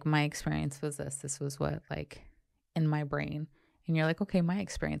 Like, my experience was this was what, like, in my brain, and you're like, okay, my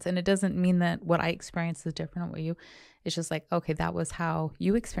experience. And it doesn't mean that what I experienced is different than what you, it's just like, okay, that was how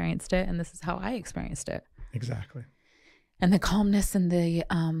you experienced it, and this is how I experienced it. Exactly. And the calmness and the,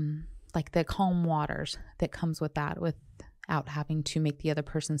 like, the calm waters that comes with that, without having to make the other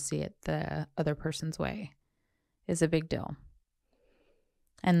person see it the other person's way, is a big deal.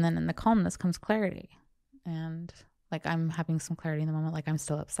 And then in the calmness comes clarity. And, like, I'm having some clarity in the moment, like, I'm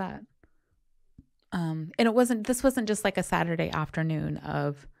still upset. And this wasn't just like a Saturday afternoon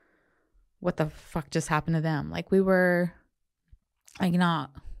of what the fuck just happened to them. Like, we were, like,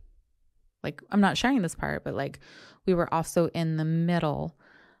 not, like, I'm not sharing this part, but, like, we were also in the middle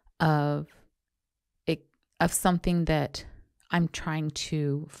of something that I'm trying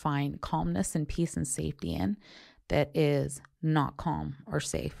to find calmness and peace and safety in, that is not calm or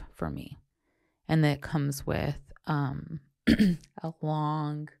safe for me. And that comes with a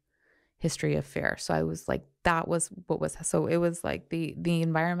long history of fear. So I was like, that was what was, so it was like the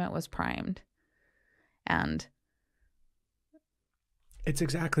environment was primed, and it's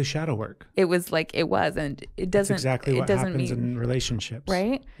exactly shadow work. it was like, it was, and it doesn't, It's exactly what happens in relationships.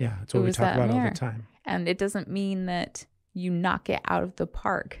 right? Yeah. It's what we talk about all the time. And it doesn't mean that you knock it out of the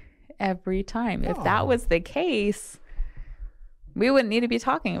park every time. If No. that was the case, we wouldn't need to be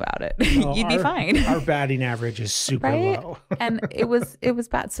talking about it. You'd be fine. Our batting average is super Right? low. And it was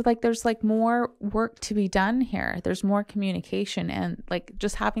bad. So, like, there's, like, more work to be done here. There's more communication, and, like,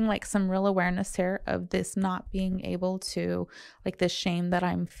 just having, like, some real awareness here of this not being able to, like, this shame that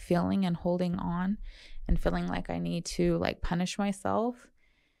I'm feeling and holding on and feeling like I need to, like, punish myself.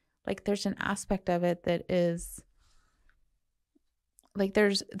 Like, there's an aspect of it that is, like,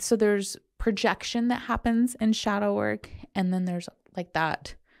 there's projection that happens in shadow work, and then there's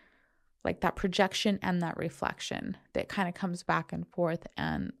that projection and that reflection that kind of comes back and forth,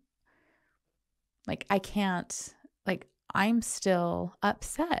 and, like, I can't, like, I'm still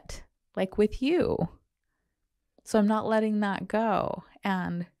upset, like, with you, so I'm not letting that go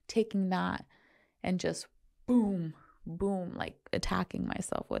and taking that and just boom, like, attacking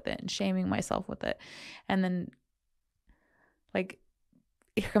myself with it and shaming myself with it. And then, like,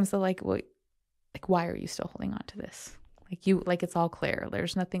 here comes the, like, what, like, why are you still holding on to this? Like, you, like, it's all clear.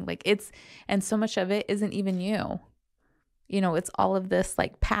 There's nothing, like, it's, and so much of it isn't even you. You know, it's all of this,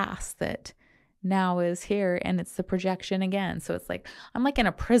 like, past that now is here, and it's the projection again. So it's like, I'm like in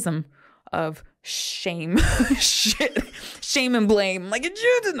a prism of shame, shame and blame. Like, it's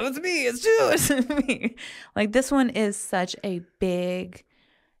you, it's me, it's me. Like, this one is such a big,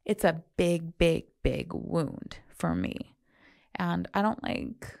 it's a big, big, big wound for me. And I don't,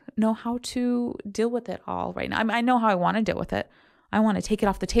 like, know how to deal with it all right now. I mean, I know how I want to deal with it. I want to take it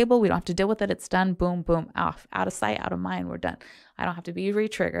off the table. We don't have to deal with it. It's done. Boom, boom, off, out of sight, out of mind. We're done. I don't have to be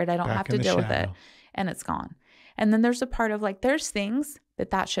re-triggered. I don't have to deal with it. And it's gone. And then there's a part of, like, there's things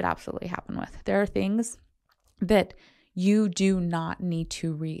that should absolutely happen with. There are things that you do not need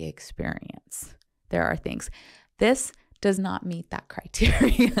to re-experience. There are things. This does not meet that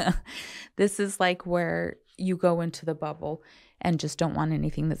criteria. This is, like, where you go into the bubble and just don't want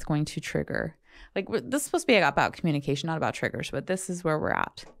anything that's going to trigger. Like, this is supposed to be about communication, not about triggers, but this is where we're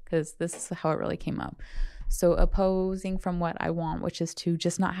at, because this is how it really came up. So opposing from what I want, which is to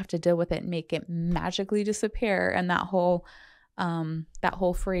just not have to deal with it and make it magically disappear. And that whole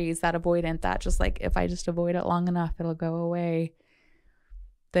freeze, that avoidant, that just, like, if I just avoid it long enough, it'll go away.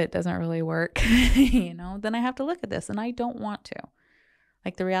 That doesn't really work, you know, then I have to look at this, and I don't want to.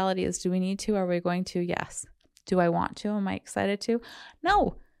 Like, the reality is, do we need to? Are we going to? Yes. Do I want to? Am I excited to?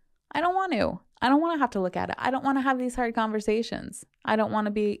 No, I don't want to. I don't want to have to look at it. I don't want to have these hard conversations. I don't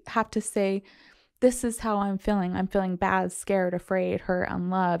want to have to say, this is how I'm feeling. I'm feeling bad, scared, afraid, hurt,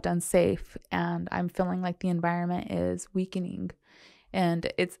 unloved, unsafe. And I'm feeling like the environment is weakening.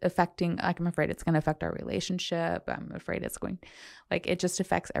 And it's affecting, like, I'm afraid it's going to affect our relationship. I'm afraid it's going, like, it just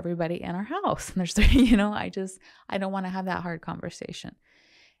affects everybody in our house. And there's, I don't want to have that hard conversation.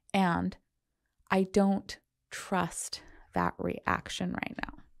 And I don't trust that reaction right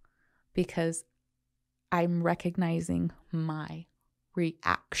now because I'm recognizing my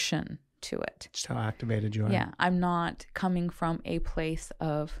reaction to it. Just how activated you are. Yeah. I'm not coming from a place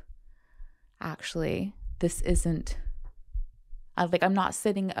of, actually, this isn't, I'm not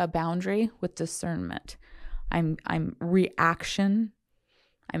setting a boundary with discernment. I'm reaction.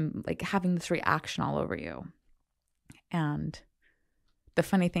 I'm like having this reaction all over you. And the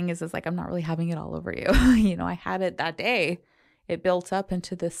funny thing is like, I'm not really having it all over you. I had it that day. It built up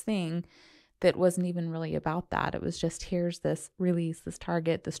into this thing that wasn't even really about that. It was just, here's this release, this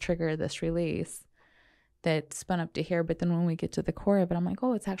target, this trigger, this release that spun up to here. But then when we get to the core of it, I'm like,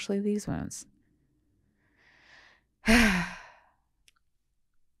 oh, it's actually these wounds.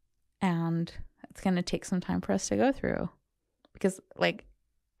 And it's going to take some time for us to go through because like,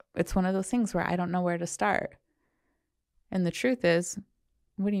 it's one of those things where I don't know where to start. And the truth is,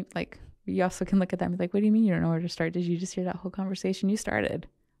 what do you like? You also can look at that and be like, what do you mean you don't know where to start? Did you just hear that whole conversation you started?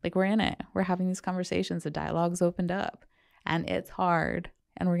 Like, we're in it. We're having these conversations. The dialogue's opened up and it's hard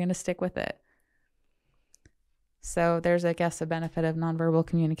and we're going to stick with it. So there's, I guess, a benefit of nonverbal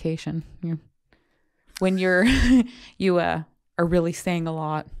communication. When you are really saying a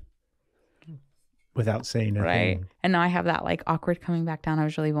lot. Without saying anything. Right. And now I have that like awkward coming back down. I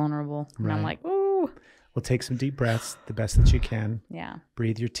was really vulnerable. And right. I'm like, ooh. Well, take some deep breaths, the best that you can. Yeah.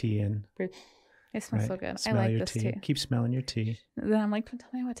 Breathe your tea in. It smells so good. Smell I like your this tea. too. Keep smelling your tea. Then I'm like, don't tell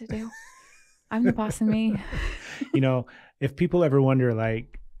me what to do. I'm the boss of me. If people ever wonder,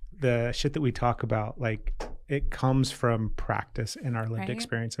 like, the shit that we talk about, like, it comes from practice and our lived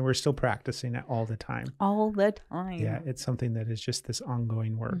experience. And we're still practicing it all the time. All the time. Yeah. It's something that is just this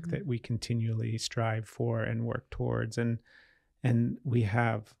ongoing work that we continually strive for and work towards. And we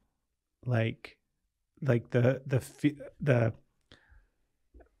have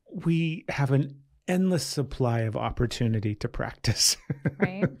we have an endless supply of opportunity to practice.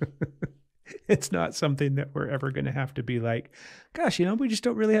 Right. It's not something that we're ever going to have to be like, gosh, we just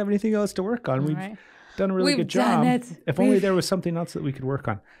don't really have anything else to work on. We've done a really good job. If only there was something else that we could work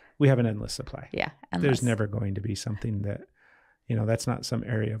on. We have an endless supply. Yeah. There's never going to be something that, that's not some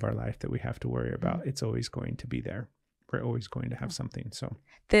area of our life that we have to worry about. It's always going to be there. We're always going to have something. So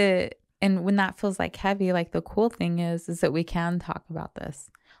and when that feels like heavy, like the cool thing is that we can talk about this.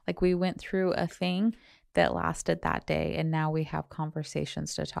 Like we went through a thing that lasted that day and now we have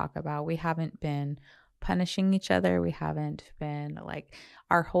conversations to talk about. We haven't been punishing each other. We haven't been like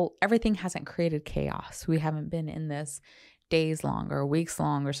everything hasn't created chaos. We haven't been in this days long or weeks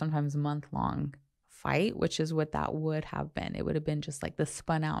long or sometimes month long fight, which is what that would have been. It would have been just like this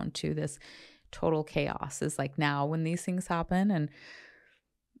spun out into this total chaos. Is like now when these things happen and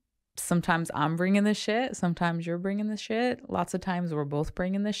sometimes I'm bringing the shit, sometimes you're bringing the shit, lots of times we're both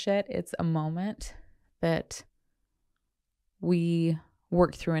bringing the shit. It's a moment that we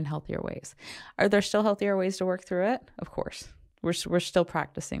work through in healthier ways. Are there still healthier ways to work through it? Of course. We're still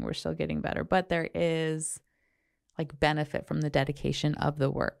practicing. We're still getting better. But there is like benefit from the dedication of the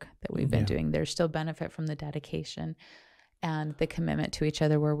work that we've been doing. There's still benefit from the dedication and the commitment to each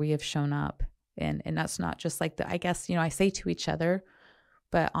other where we have shown up. And that's not just like I guess, I say to each other,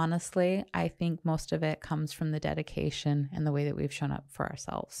 but honestly, I think most of it comes from the dedication and the way that we've shown up for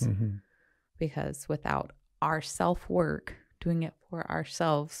ourselves. Mm-hmm. Because without our self-work, doing it for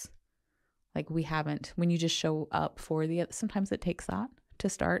ourselves, like we haven't, when you just show up for the other, sometimes it takes that to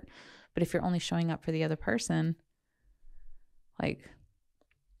start. But if you're only showing up for the other person, like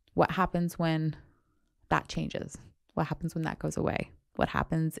what happens when that changes? What happens when that goes away? What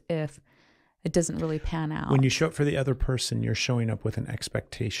happens if it doesn't really pan out? When you show up for the other person, you're showing up with an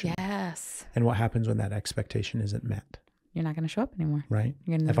expectation. Yes. And what happens when that expectation isn't met? You're not going to show up anymore. Right.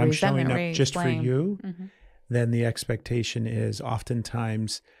 If I'm showing up just for you, then the expectation is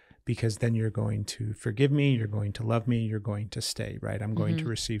oftentimes because then you're going to forgive me, you're going to love me, you're going to stay, right? I'm going to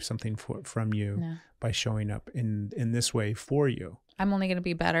receive something from you by showing up in this way for you. I'm only going to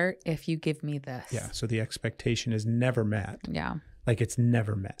be better if you give me this. Yeah. So the expectation is never met. Yeah. Like it's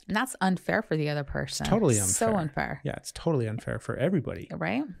never met. And that's unfair for the other person. It's totally unfair. So unfair. Yeah. It's totally unfair for everybody.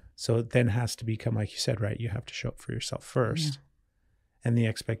 Right. So it then has to become, like you said, right? You have to show up for yourself first. Yeah. And the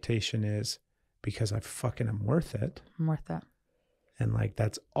expectation is because I'm worth it. I'm worth it. And like,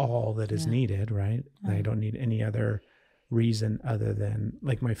 that's all that is needed, right? And I don't need any other reason other than,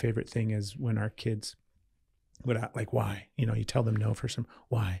 like, my favorite thing is when our kids would ask, like, why? You tell them no for some,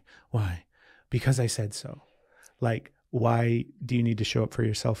 why? Because I said so. Like, why do you need to show up for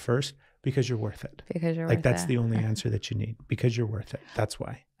yourself first? Because you're worth it. Because you're like worth that's it. the only answer that you need. Because you're worth it. That's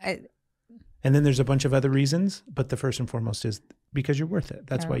why. And then there's a bunch of other reasons, but the first and foremost is because you're worth it.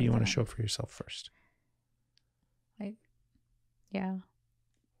 That's why you want to show up for yourself first. Yeah.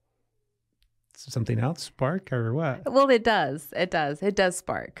 Something else spark or what? Well, it does. It does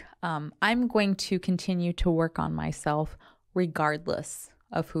spark. I'm going to continue to work on myself regardless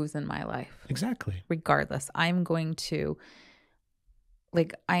of who's in my life. Exactly. Regardless. I'm going to,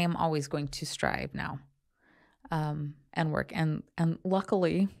 I am always going to strive now, and work. And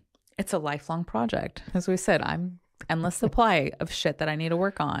luckily it's a lifelong project. As we said, I'm endless supply of shit that I need to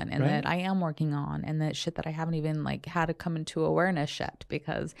work on and that I am working on, and that shit that I haven't even had to come into awareness yet,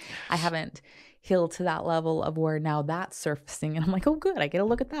 because I haven't healed to that level of where now that's surfacing and I'm like, oh good, I get to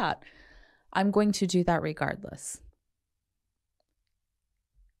look at that. I'm going to do that regardless.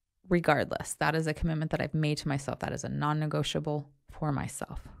 That is a commitment that I've made to myself. That is a non-negotiable for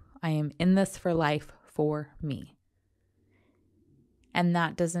myself. I am in this for life for me. And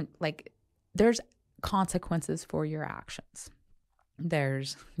that doesn't there's consequences for your actions.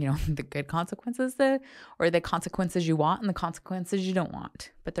 There's, the good consequences or the consequences you want and the consequences you don't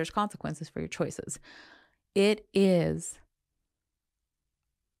want. But there's consequences for your choices. It's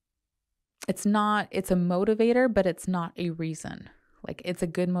a motivator, but it's not a reason. It's a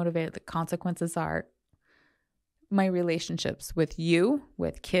good motivator. The consequences are my relationships with you,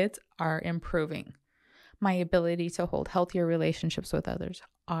 with kids, are improving. My ability to hold healthier relationships with others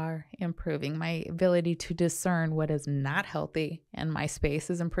are improving. My ability to discern what is not healthy in my space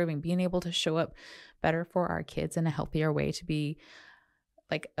is improving. Being able to show up better for our kids in a healthier way, to be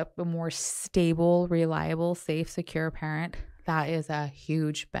a more stable, reliable, safe, secure parent, that is a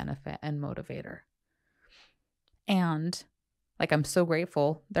huge benefit and motivator. And I'm so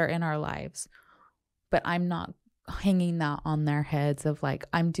grateful they're in our lives, but I'm not hanging that on their heads of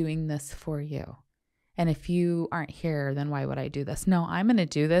I'm doing this for you. And if you aren't here, then why would I do this? No, I'm going to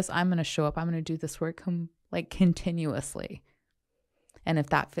do this. I'm going to show up. I'm going to do this work continuously. And if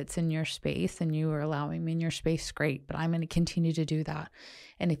that fits in your space and you are allowing me in your space, great. But I'm going to continue to do that.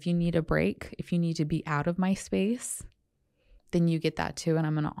 And if you need a break, if you need to be out of my space, then you get that too. And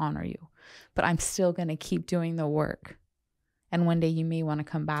I'm going to honor you. But I'm still going to keep doing the work. And one day you may want to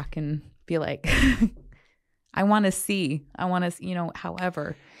come back and be like, I want to see,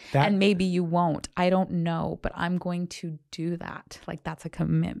 however, and maybe you won't, I don't know, but I'm going to do that. That's a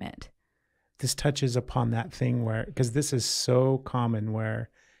commitment. This touches upon that thing where, because this is so common, where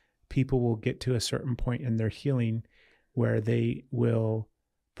people will get to a certain point in their healing where they will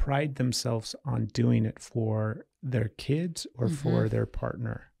pride themselves on doing it for their kids or for their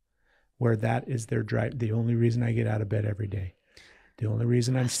partner, where that is their drive. The only reason I get out of bed every day. The only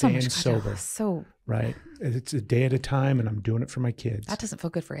reason I'm staying sober, right? It's a day at a time, and I'm doing it for my kids. That doesn't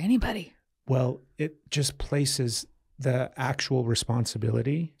feel good for anybody. Well, it just places the actual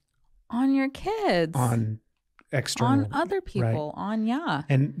responsibility on your kids, on external, on other people, right?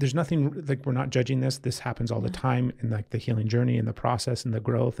 And there's nothing, we're not judging this. This happens all the time in the healing journey and the process and the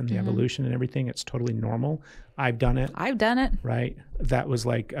growth and the evolution and everything. It's totally normal. I've done it. Right. That was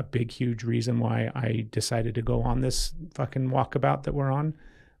a big, huge reason why I decided to go on this fucking walkabout that we're on,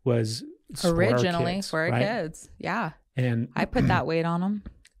 was originally for our kids. Yeah. And I put that weight on them.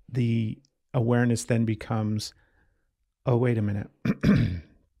 The awareness then becomes, oh, wait a minute.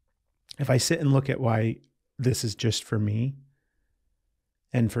 If I sit and look at why this is just for me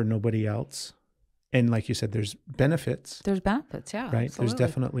and for nobody else, and like you said, there's benefits. There's benefits, yeah. Right? Absolutely. There's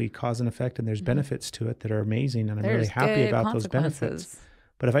definitely cause and effect, and there's benefits to it that are amazing, and I'm really happy about those benefits.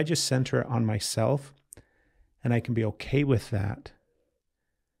 But if I just center it on myself and I can be okay with that,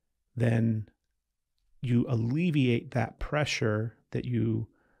 then you alleviate that pressure that you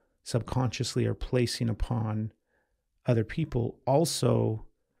subconsciously are placing upon other people. Also,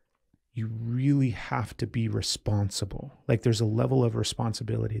 you really have to be responsible. There's a level of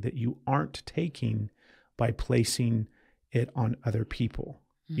responsibility that you aren't taking by placing it on other people.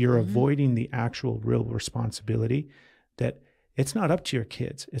 You're avoiding the actual real responsibility that it's not up to your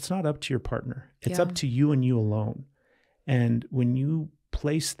kids. It's not up to your partner. It's up to you and you alone. And when you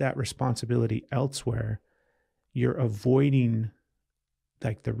place that responsibility elsewhere, you're avoiding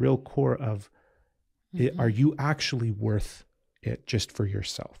the real core of it. Are you actually worth it just for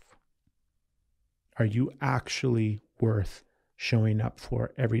yourself? Are you actually worth showing up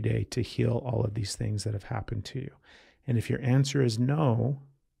for every day to heal all of these things that have happened to you? And if your answer is no,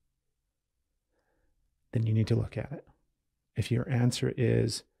 then you need to look at it. If your answer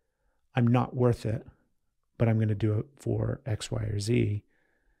is, I'm not worth it, but I'm going to do it for X, Y, or Z,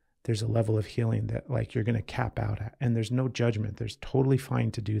 there's a level of healing that like you're going to cap out at, and there's no judgment. There's totally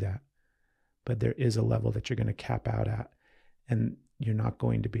fine to do that. But there is a level that you're going to cap out at, and you're not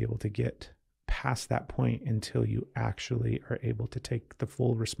going to be able to get past that point until you actually are able to take the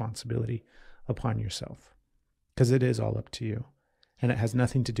full responsibility upon yourself, because it is all up to you, and it has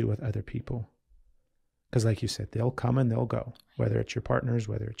nothing to do with other people. Because like you said, they'll come and they'll go, whether it's your partners,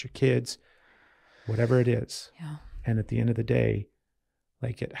 whether it's your kids, whatever it is. Yeah. And at the end of the day,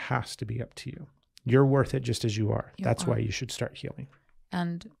 like, it has to be up to you. You're worth it just as you are. That's why you should start healing.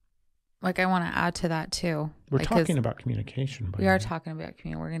 And like, I want to add to that too. We're like, talking about communication. We are talking about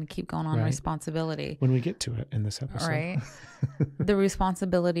communication. We're going to keep going on responsibility. When we get to it in this episode. Right. The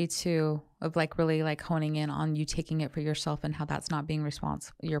responsibility too, of like really like honing in on you taking it for yourself, and how that's not being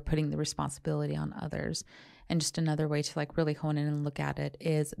responsible. You're putting the responsibility on others. And just another way to like really hone in and look at it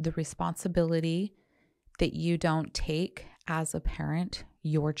is the responsibility that you don't take as a parent,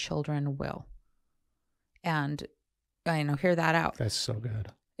 your children will. And I know, hear that out. That's so good.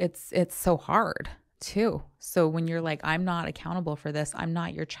 It's so hard too. So when you're like, I'm not accountable for this, I'm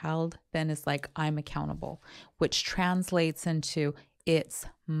not your child, then it's like, I'm accountable, which translates into it's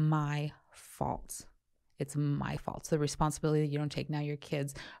my fault. It's my fault. So the responsibility that you don't take, now your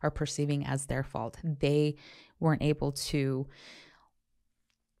kids are perceiving as their fault. They weren't able to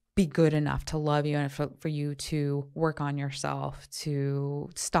be good enough to love you, and for you to work on yourself, to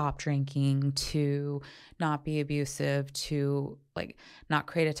stop drinking, to not be abusive, to like not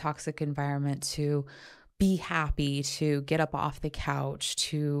create a toxic environment, to be happy, to get up off the couch,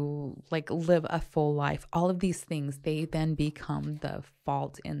 to like live a full life. All of these things, they then become the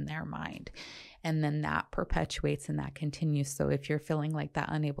fault in their mind. And then that perpetuates and that continues. So if you're feeling like that,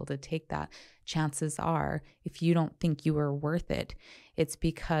 unable to take that, chances are, if you don't think you are worth it, it's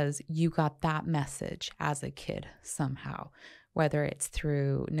because you got that message as a kid somehow, whether it's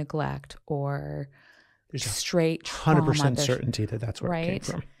through neglect or there's straight 100% certainty that that's where it came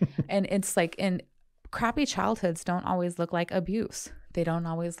from. And it's like, and crappy childhoods don't always look like abuse. They don't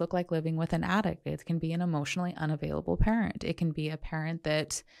always look like living with an addict. It can be an emotionally unavailable parent. It can be a parent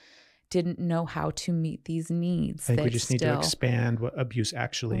that didn't know how to meet these needs. I think we just need to expand what abuse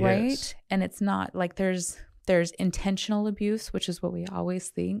actually is. Right. And it's not like there's intentional abuse, which is what we always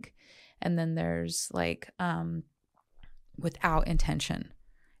think. And then there's like without intention.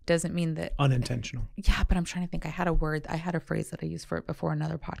 Doesn't mean that unintentional. Yeah, but I'm trying to think. I had a phrase that I used for it before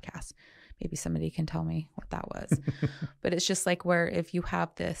another podcast. Maybe somebody can tell me what that was. But it's just like where if you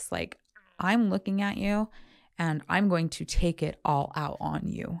have this, like, I'm looking at you and I'm going to take it all out on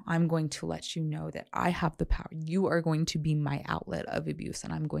you. I'm going to let you know that I have the power. You are going to be my outlet of abuse,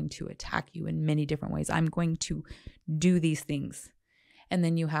 and I'm going to attack you in many different ways. I'm going to do these things. And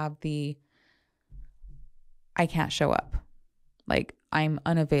then you have the, I can't show up. Like, I'm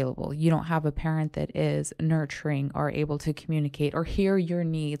unavailable. You don't have a parent that is nurturing or able to communicate or hear your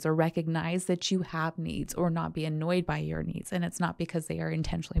needs or recognize that you have needs or not be annoyed by your needs. And it's not because they are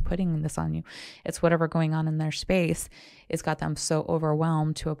intentionally putting this on you. It's whatever going on in their space. It's got them so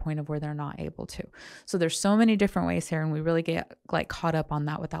overwhelmed to a point of where they're not able to. So there's so many different ways here, and we really get like caught up on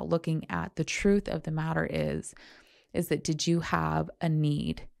that without looking at the truth of the matter is that did you have a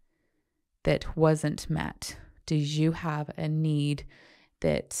need that wasn't met? Did you have a need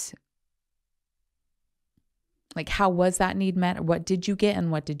that, like, how was that need met? What did you get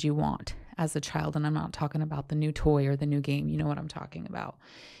and what did you want as a child? And I'm not talking about the new toy or the new game. You know what I'm talking about.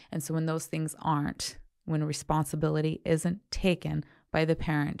 And so when those things aren't, when responsibility isn't taken by the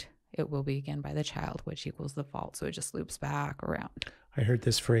parent, it will be again by the child, which equals the fault. So it just loops back around. I heard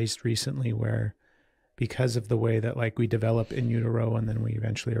this phrase recently where, because of the way that like we develop in utero and then we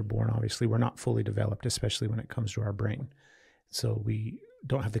eventually are born, obviously we're not fully developed, especially when it comes to our brain. So we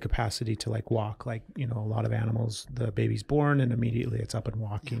don't have the capacity to like walk, like, you know, a lot of animals, the baby's born and immediately it's up and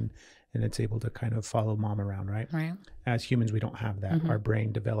walking and it's able to kind of follow mom around, right? Right. As humans, we don't have that. Our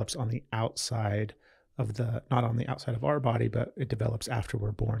brain develops on the outside of not on the outside of our body, but it develops after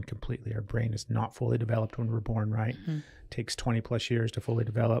we're born completely. Our brain is not fully developed when we're born, right? It takes 20 plus years to fully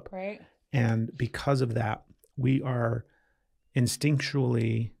develop. Right. And because of that, we are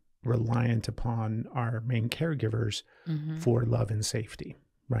instinctually reliant upon our main caregivers for love and safety,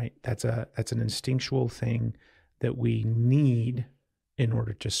 right? That's an instinctual thing that we need in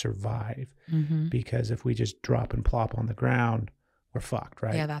order to survive. Because if we just drop and plop on the ground, we're fucked,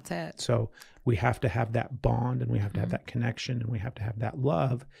 right? Yeah, that's it. So we have to have that bond and we have to have that connection and we have to have that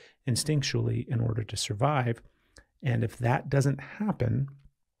love instinctually in order to survive. And if that doesn't happen,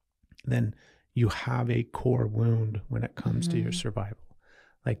 then you have a core wound when it comes to your survival.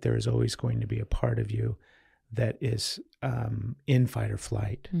 Like there is always going to be a part of you that is in fight or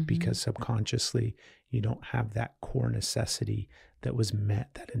flight, Mm-hmm. because subconsciously you don't have that core necessity that was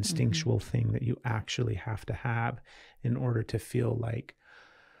met, that instinctual thing that you actually have to have in order to feel like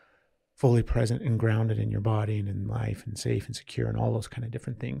fully present and grounded in your body and in life and safe and secure and all those kind of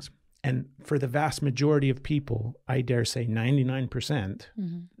different things. And for the vast majority of people, I dare say 99%,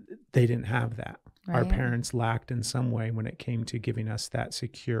 they didn't have that. Right. Our parents lacked in some way when it came to giving us that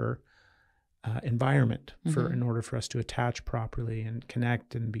secure environment in order for us to attach properly and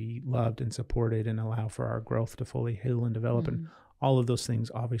connect and be loved and supported and allow for our growth to fully heal and develop. And all of those things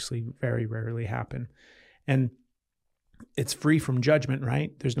obviously very rarely happen. And it's free from judgment,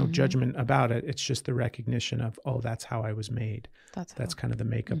 right? There's no judgment about it. It's just the recognition of, oh, that's how I was made. That's kind of the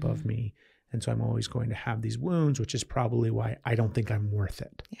makeup of me. And so I'm always going to have these wounds, which is probably why I don't think I'm worth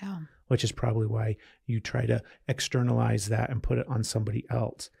it. Yeah. Which is probably why you try to externalize that and put it on somebody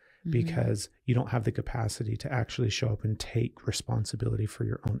else, because you don't have the capacity to actually show up and take responsibility for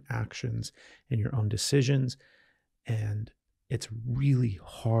your own actions and your own decisions. And it's really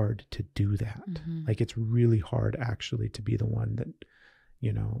hard to do that. Like, it's really hard actually to be the one that,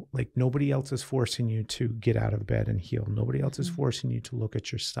 you know, like, nobody else is forcing you to get out of bed and heal. Nobody else is forcing you to look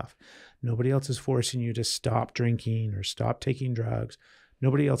at your stuff. Nobody else is forcing you to stop drinking or stop taking drugs.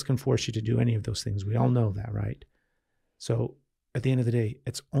 Nobody else can force you to do any of those things. We all know that, right? So at the end of the day,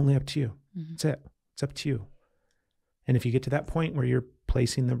 it's only up to you. That's it. It's up to you. And if you get to that point where you're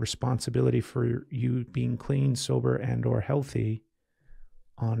placing the responsibility for you being clean, sober, and or healthy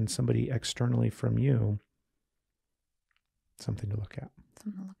on somebody externally from you, something to look at.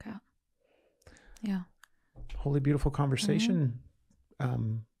 Something to look at. Yeah. Holy, beautiful conversation,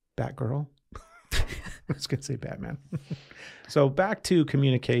 Batgirl. I was going to say Batman. So back to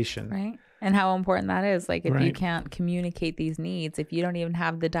communication. Right. And how important that is. Like, if you Right. can't communicate these needs, if you don't even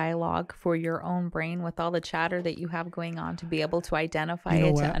have the dialogue for your own brain with all the chatter that you have going on to be able to identify You know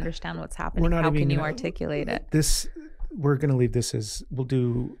it, what? to understand what's happening, how can you articulate it? We're going to leave this as, we'll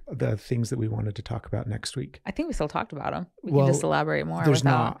do the things that we wanted to talk about next week. I think we still talked about them. We Well, can just elaborate more. There's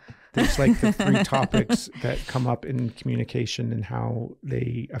without... not. There's like the 3 topics that come up in communication and how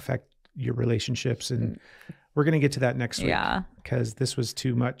they affect your relationships. And we're going to get to that next week. Yeah. Because this was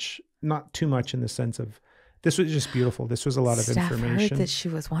too much, not too much in the sense of, this was just beautiful. This was a lot of Steph information. heard that she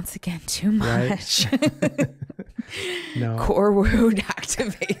was once again too much. Right? No. Core wound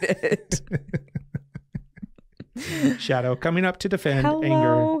activated. Shadow coming up to defend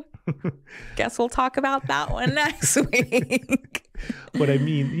Hello. anger. Guess we'll talk about that one next week. What I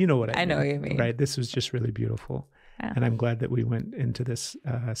mean, you know what I mean. I know what you mean. Right? This was just really beautiful. Yeah. And I'm glad that we went into this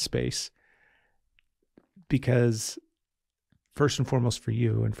space, because first and foremost for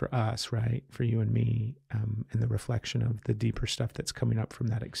you and for us, right? For you and me, and the reflection of the deeper stuff that's coming up from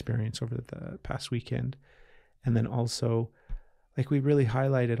that experience over the past weekend. And then also, like, we really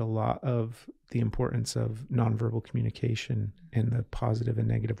highlighted a lot of the importance of nonverbal communication in the positive and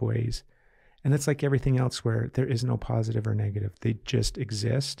negative ways. And it's like everything else where there is no positive or negative. They just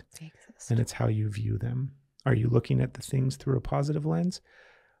exist. And it's how you view them. Are you looking at the things through a positive lens,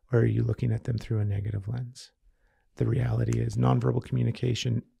 or are you looking at them through a negative lens? The reality is nonverbal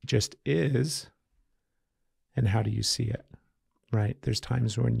communication just is. And how do you see it? Right? There's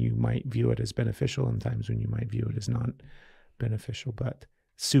times when you might view it as beneficial and times when you might view it as not beneficial, but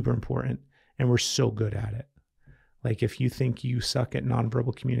super important. And we're so good at it. Like, if you think you suck at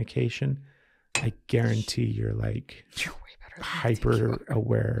nonverbal communication, I guarantee you're like hyper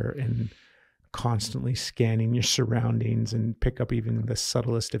aware and constantly scanning your surroundings and pick up even the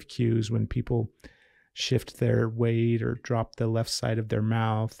subtlest of cues when people shift their weight or drop the left side of their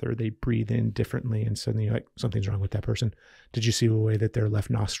mouth, or they breathe in differently, and suddenly you're like, something's wrong with that person. Did you see the way that their left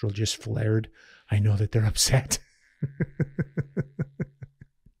nostril just flared? I know that they're upset.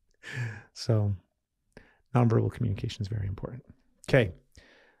 So nonverbal communication is very important. Okay.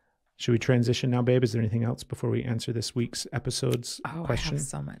 Should we transition now, babe? Is there anything else before we answer this week's episode's question? I have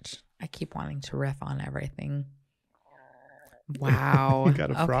so much. I keep wanting to riff on everything. Wow. You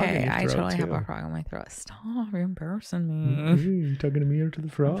got a frog in your I throat, totally have too. a frog in my throat. Stop, you're embarrassing me. You talking to me or to the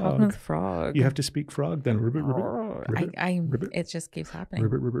frog? I'm talking to the frog. You have to speak frog then. Ribbit, ribbit, ribbit, ribbit. It just keeps happening.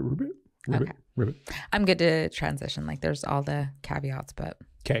 Ribbit, ribbit, ribbit, ribbit, Okay. ribbit. I'm good to transition. Like, there's all the caveats, but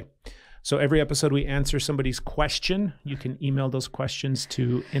Okay. So every episode we answer somebody's question. You can email those questions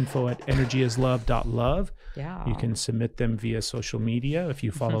to info@energyislove.love. yeah. You can submit them via social media. If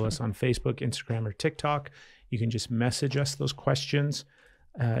you follow us on Facebook, Instagram, or TikTok, you can just message us those questions.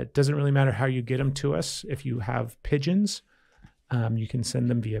 It doesn't really matter how you get them to us. If you have pigeons, you can send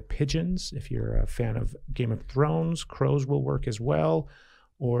them via pigeons. If you're a fan of Game of Thrones, crows will work as well.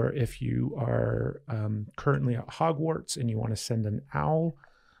 or if you are currently at Hogwarts and you want to send an owl,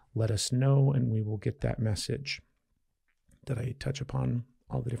 let us know and we will get that message. Did I touch upon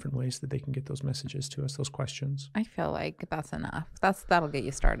all the different ways that they can get those messages to us, those questions? I feel like that's enough. That'll get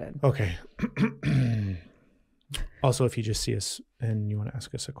you started. Okay. Also, if you just see us and you want to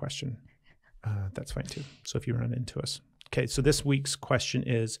ask us a question, that's fine too. So if you run into us. Okay, so this week's question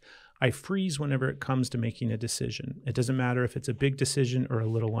is, I freeze whenever it comes to making a decision. It doesn't matter if it's a big decision or a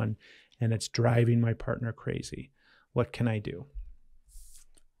little one, and it's driving my partner crazy. What can I do?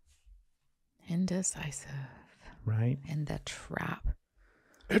 Indecisive. Right? In the trap.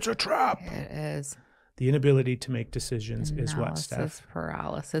 It's a trap. It is. The inability to make decisions is what, Steph? Analysis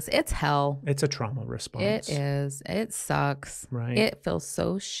paralysis. It's hell. It's a trauma response. It is. It sucks. Right. It feels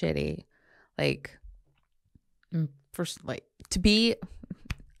so shitty. Like, first, like to be,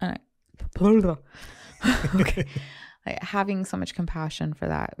 like having so much compassion for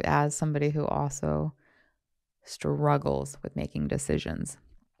that as somebody who also struggles with making decisions,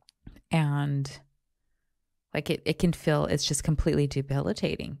 and like it can feel, it's just completely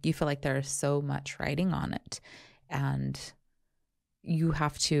debilitating. You feel like there's so much riding on it, and you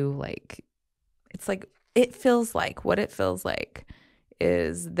have to like, it's like, it feels like, what it feels like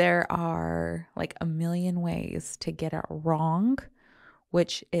is there are like a million ways to get it wrong,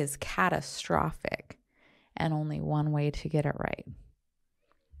 which is catastrophic, and only one way to get it right.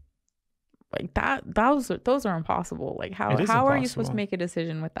 Like those are impossible. Like how are you supposed to make a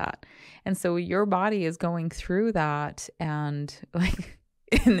decision with that? And so your body is going through that, and like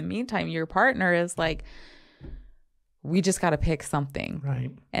in the meantime, your partner is like, we just got to pick something. Right.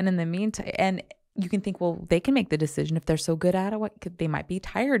 And in the meantime, and you can think, well, they can make the decision if they're so good at it. They might be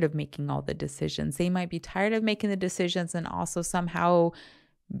tired of making all the decisions. They might be tired of making the decisions and also somehow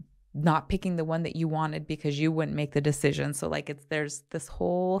not picking the one that you wanted because you wouldn't make the decision. So like there's this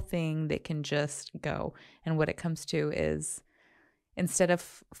whole thing that can just go. And what it comes to is, instead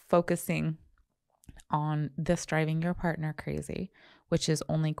of focusing on this driving your partner crazy, which is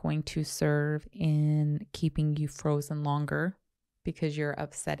only going to serve in keeping you frozen longer because you're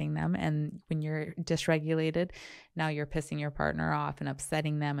upsetting them. And when you're dysregulated, now you're pissing your partner off and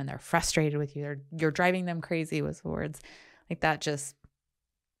upsetting them, and they're frustrated with you. You're driving them crazy with words. Like that just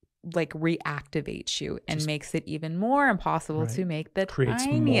like reactivates you and just makes it even more impossible to make the creates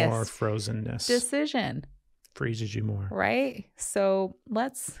tiniest more frozenness decision. Freezes you more. Right? So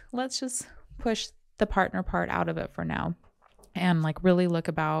let's just push the partner part out of it for now, and like really look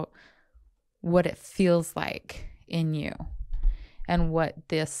about what it feels like in you, and what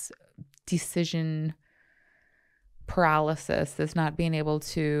this decision paralysis, this not being able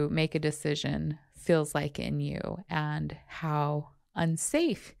to make a decision, feels like in you, and how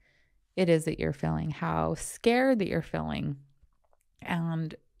unsafe it is that you're feeling, how scared that you're feeling.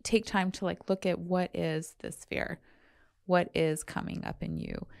 And take time to like look at, what is this fear? What is coming up in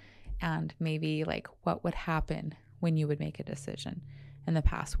you? And maybe like, what would happen when you would make a decision in the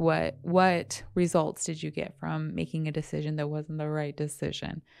past? What results did you get from making a decision that wasn't the right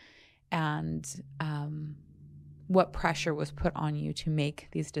decision? And what pressure was put on you to make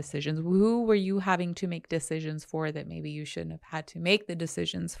these decisions? Who were you having to make decisions for that maybe you shouldn't have had to make the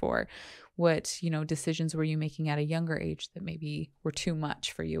decisions for? What, decisions were you making at a younger age that maybe were too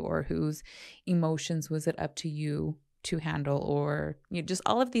much for you, or whose emotions was it up to you to handle, or just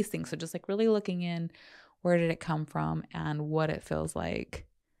all of these things. So just like really looking in, where did it come from, and what it feels like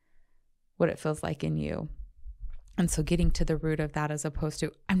in you. And so getting to the root of that, as opposed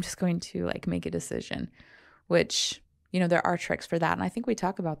to, I'm just going to like make a decision, which, there are tricks for that. And I think we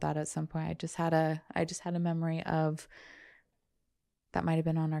talk about that at some point. I just had a memory of, that might've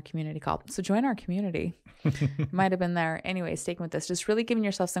been on our community call. So join our community. Might've been there. Anyway, sticking with this, just really giving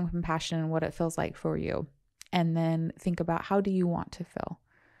yourself some compassion and what it feels like for you. And then think about, how do you want to feel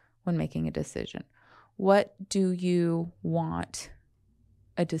when making a decision? What do you want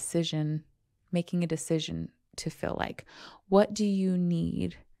making a decision to feel like? What do you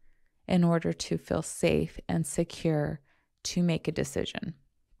need in order to feel safe and secure to make a decision?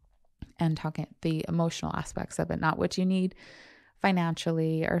 And talking the emotional aspects of it, not what you need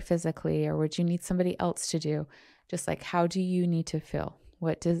financially or physically, or what you need somebody else to do. Just like, how do you need to feel?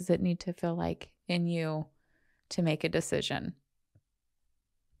 What does it need to feel like in you to make a decision?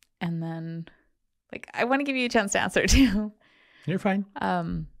 And then, like, I want to give you a chance to answer too. You're fine.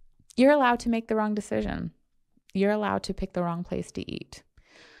 You're allowed to make the wrong decision. You're allowed to pick the wrong place to eat.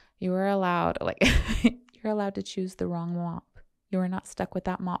 You are allowed, you're allowed to choose the wrong mop. You are not stuck with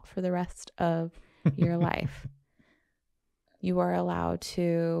that mop for the rest of your life. You are allowed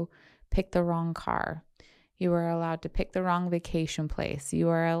to pick the wrong car. You are allowed to pick the wrong vacation place. You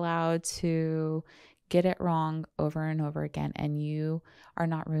are allowed to get it wrong over and over again. And you are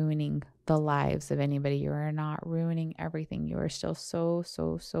not ruining the lives of anybody. You are not ruining everything. You are still so,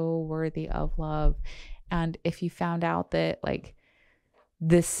 so, so worthy of love. And if you found out that like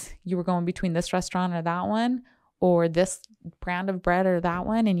this, you were going between this restaurant or that one, or this brand of bread or that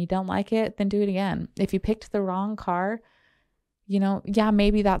one, and you don't like it, then do it again. If you picked the wrong car, you know, yeah,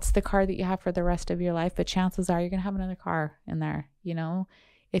 maybe that's the car that you have for the rest of your life, but chances are you're going to have another car in there, you know?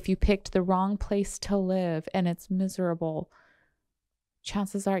 If you picked the wrong place to live and it's miserable,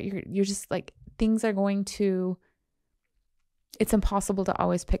 chances are you're just like, things are going to, it's impossible to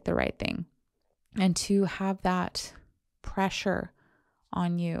always pick the right thing. And to have that pressure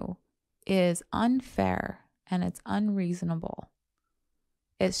on you is unfair and it's unreasonable.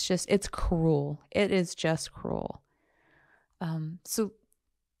 It's cruel. It is just cruel. So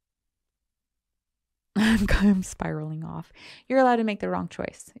I'm spiraling off. You're allowed to make the wrong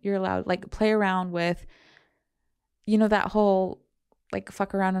choice. You're allowed like play around with, you know, that whole like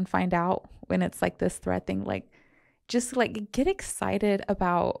fuck around and find out when it's like this threat thing, like just like get excited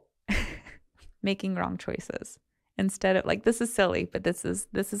about making wrong choices instead of like, this is silly, but this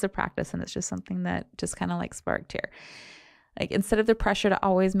is a practice. And it's just something that just kind of like sparked here. Like instead of the pressure to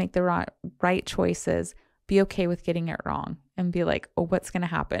always make the right choices, be okay with getting it wrong and be like, oh, what's going to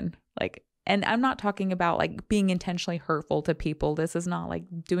happen? Like, and I'm not talking about like being intentionally hurtful to people. This is not like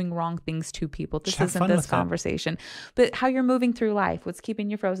doing wrong things to people. This isn't this conversation, but how you're moving through life, what's keeping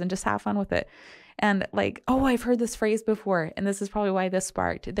you frozen, just have fun with it. And like, oh, I've heard this phrase before. And this is probably why this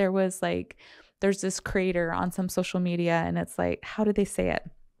sparked. There's this creator on some social media and it's like, how did they say it?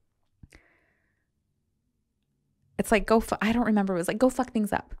 It's like, I don't remember. It was like, go fuck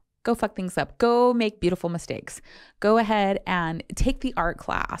things up. Go fuck things up. Go make beautiful mistakes. Go ahead and take the art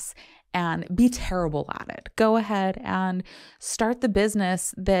class and be terrible at it. Go ahead and start the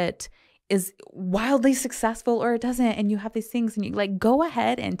business that is wildly successful or it doesn't. And you have these things and you like, go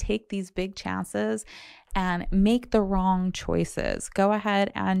ahead and take these big chances and make the wrong choices. Go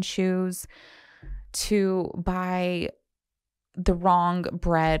ahead and choose to buy the wrong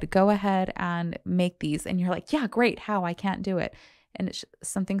bread. Go ahead and make these. And you're like, yeah, great. How? I can't do it. And it's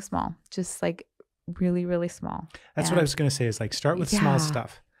something small, just like really, really small. That's what I was going to say is like, start with small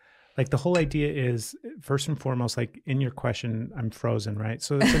stuff. Like the whole idea is first and foremost, like in your question, I'm frozen, right?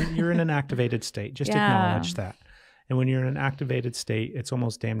 So you're in an activated state, just acknowledge that. And when you're in an activated state, it's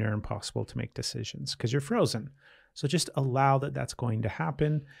almost damn near impossible to make decisions because you're frozen. So just allow that that's going to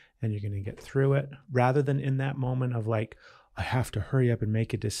happen and you're going to get through it rather than in that moment of like, I have to hurry up and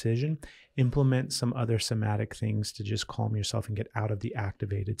make a decision, implement some other somatic things to just calm yourself and get out of the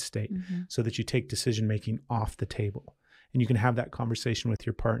activated state so that you take decision-making off the table. And you can have that conversation with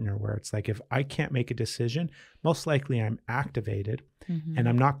your partner where it's like, if I can't make a decision, most likely I'm activated and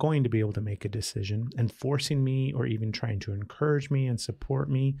I'm not going to be able to make a decision, and forcing me or even trying to encourage me and support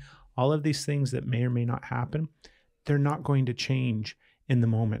me, all of these things that may or may not happen, they're not going to change in the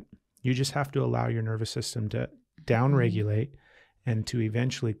moment. You just have to allow your nervous system to downregulate and to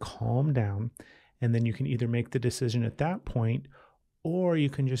eventually calm down. And then you can either make the decision at that point, or you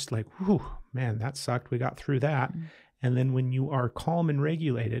can just like, whew, man, that sucked. We got through that. And then when you are calm and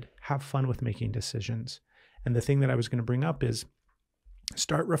regulated, have fun with making decisions. And the thing that I was going to bring up is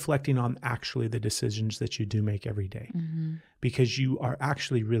start reflecting on actually the decisions that you do make every day, because you are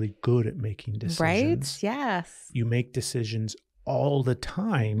actually really good at making decisions. Right? Yes. You make decisions all the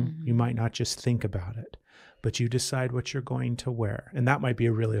time. You might not just think about it, but you decide what you're going to wear. And that might be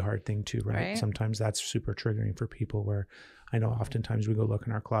a really hard thing too, right? Sometimes that's super triggering for people where I know oftentimes we go look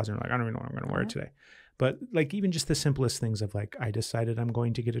in our closet and we're like, I don't even know what I'm going to wear today. But like even just the simplest things of like, I decided I'm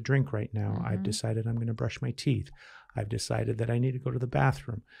going to get a drink right now. I've decided I'm going to brush my teeth. I've decided that I need to go to the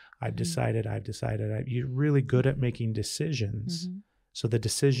bathroom. I've decided. You're really good at making decisions. So the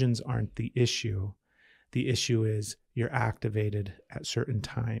decisions aren't the issue. The issue is you're activated at certain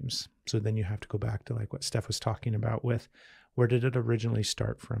times. So then you have to go back to like what Steph was talking about with, where did it originally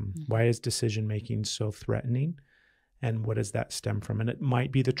start from? Why is decision-making so threatening? And what does that stem from? And it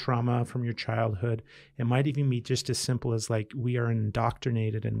might be the trauma from your childhood. It might even be just as simple as like, we are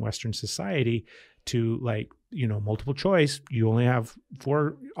indoctrinated in Western society to like, you know, multiple choice. You only have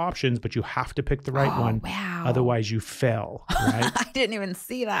 4 options, but you have to pick the right one. Wow. Otherwise you fail, right? I didn't even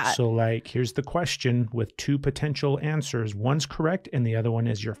see that. So like, here's the question with 2 potential answers. One's correct and the other one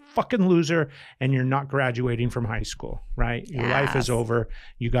is you're a fucking loser and you're not graduating from high school, right? Your life is over.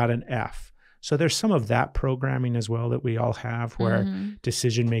 You got an F. So there's some of that programming as well that we all have where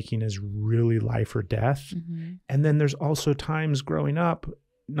decision-making is really life or death. And then there's also times growing up,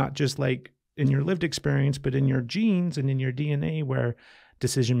 not just like in your lived experience, but in your genes and in your DNA, where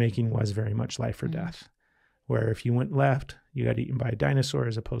decision-making was very much life or death, where if you went left, you got eaten by a dinosaur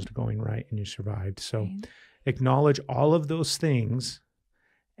as opposed to going right and you survived. So acknowledge all of those things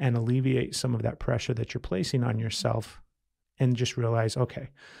and alleviate some of that pressure that you're placing on yourself, and just realize, okay,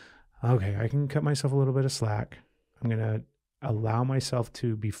 I can cut myself a little bit of slack. I'm going to allow myself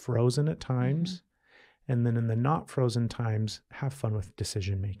to be frozen at times. And then in the not frozen times, have fun with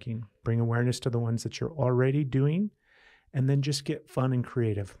decision making. Bring awareness to the ones that you're already doing, and then just get fun and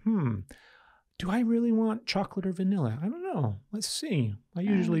creative. Do I really want chocolate or vanilla? I don't know. Let's see. I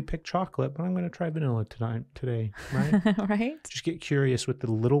usually pick chocolate, but I'm going to try vanilla today, right? Right. Just get curious with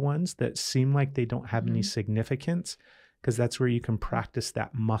the little ones that seem like they don't have any significance, because that's where you can practice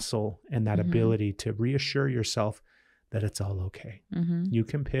that muscle and that ability to reassure yourself that it's all okay. You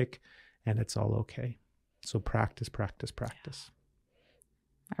can pick and it's all okay. So practice.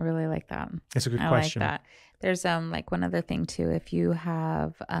 I really like that. It's a good question. I like that. There's like one other thing too. If you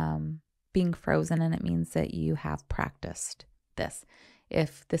have being frozen, and it means that you have practiced this.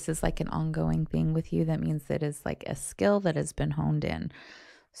 If this is like an ongoing thing with you, that means that it's like a skill that has been honed in.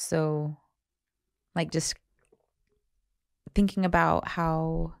 So like just thinking about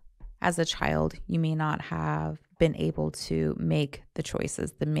how as a child, you may not have been able to make the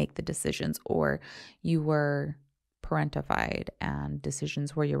choices, to make the decisions, or you were parentified and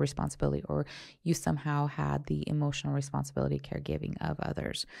decisions were your responsibility, or you somehow had the emotional responsibility, caregiving of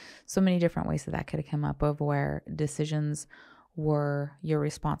others. So many different ways that could have come up of where decisions were your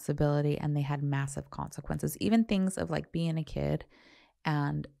responsibility and they had massive consequences. Even things of like being a kid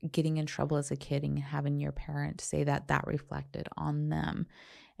and getting in trouble as a kid and having your parent say that reflected on them.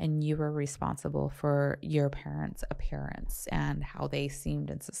 And you were responsible for your parents' appearance and how they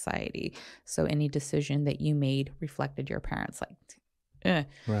seemed in society. So any decision that you made reflected your parents, right,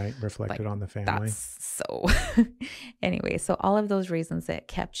 reflected on the family. So anyway, so all of those reasons that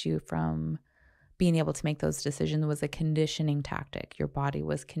kept you from being able to make those decisions was a conditioning tactic. Your body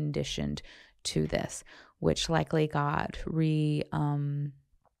was conditioned to this, which likely got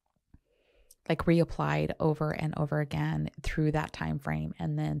reapplied over and over again through that time frame,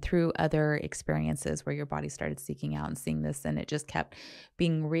 and then through other experiences where your body started seeking out and seeing this, and it just kept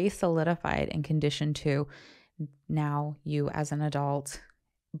being re-solidified and conditioned to now you as an adult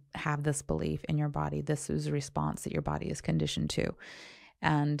have this belief in your body. This is a response that your body is conditioned to.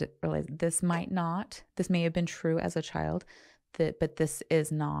 And realize this may have been true as a child, but this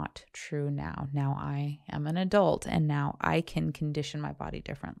is not true now. Now I am an adult, and now I can condition my body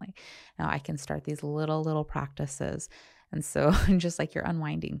differently. Now I can start these little practices. And so just like you're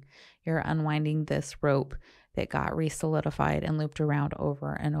unwinding this rope that got re-solidified and looped around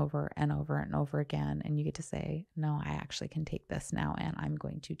over and over and over and over again. And you get to say, no, I actually can take this now, and I'm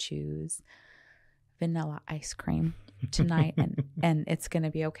going to choose vanilla ice cream tonight, and it's going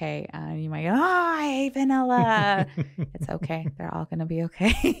to be okay. You might go, I hate vanilla. It's okay. They're all going to be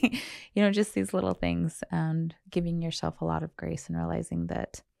okay. Just these little things, and giving yourself a lot of grace and realizing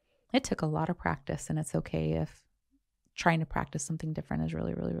that it took a lot of practice, and it's okay if trying to practice something different is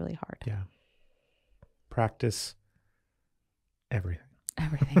really, really, really hard. Yeah. Practice everything.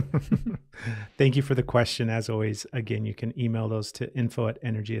 Thank you for the question. As always, again, you can email those to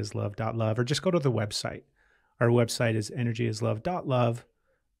info@energyislove.love, or just go to the website. Our website is energyislove.love,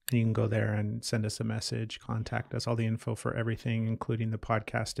 and you can go there and send us a message, contact us. All the info for everything, including the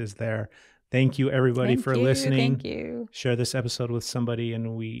podcast, is there. Thank you, everybody, for listening. Thank you. Share this episode with somebody,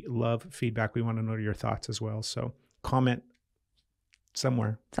 and we love feedback. We want to know your thoughts as well. So comment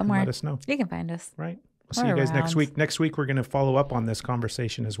somewhere. Let us know. You can find us. Right. We'll see you guys next week. Next week, we're going to follow up on this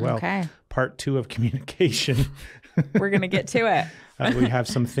conversation as well. Okay. Part 2 of communication. We're going to get to it. We have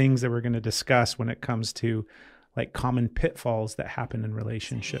some things that we're going to discuss when it comes to like common pitfalls that happen in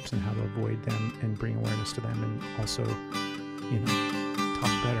relationships and how to avoid them and bring awareness to them, and also,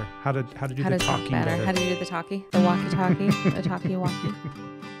 talk better. How to do the talking better. How to do the talkie, the walkie-talkie, the talkie-walkie.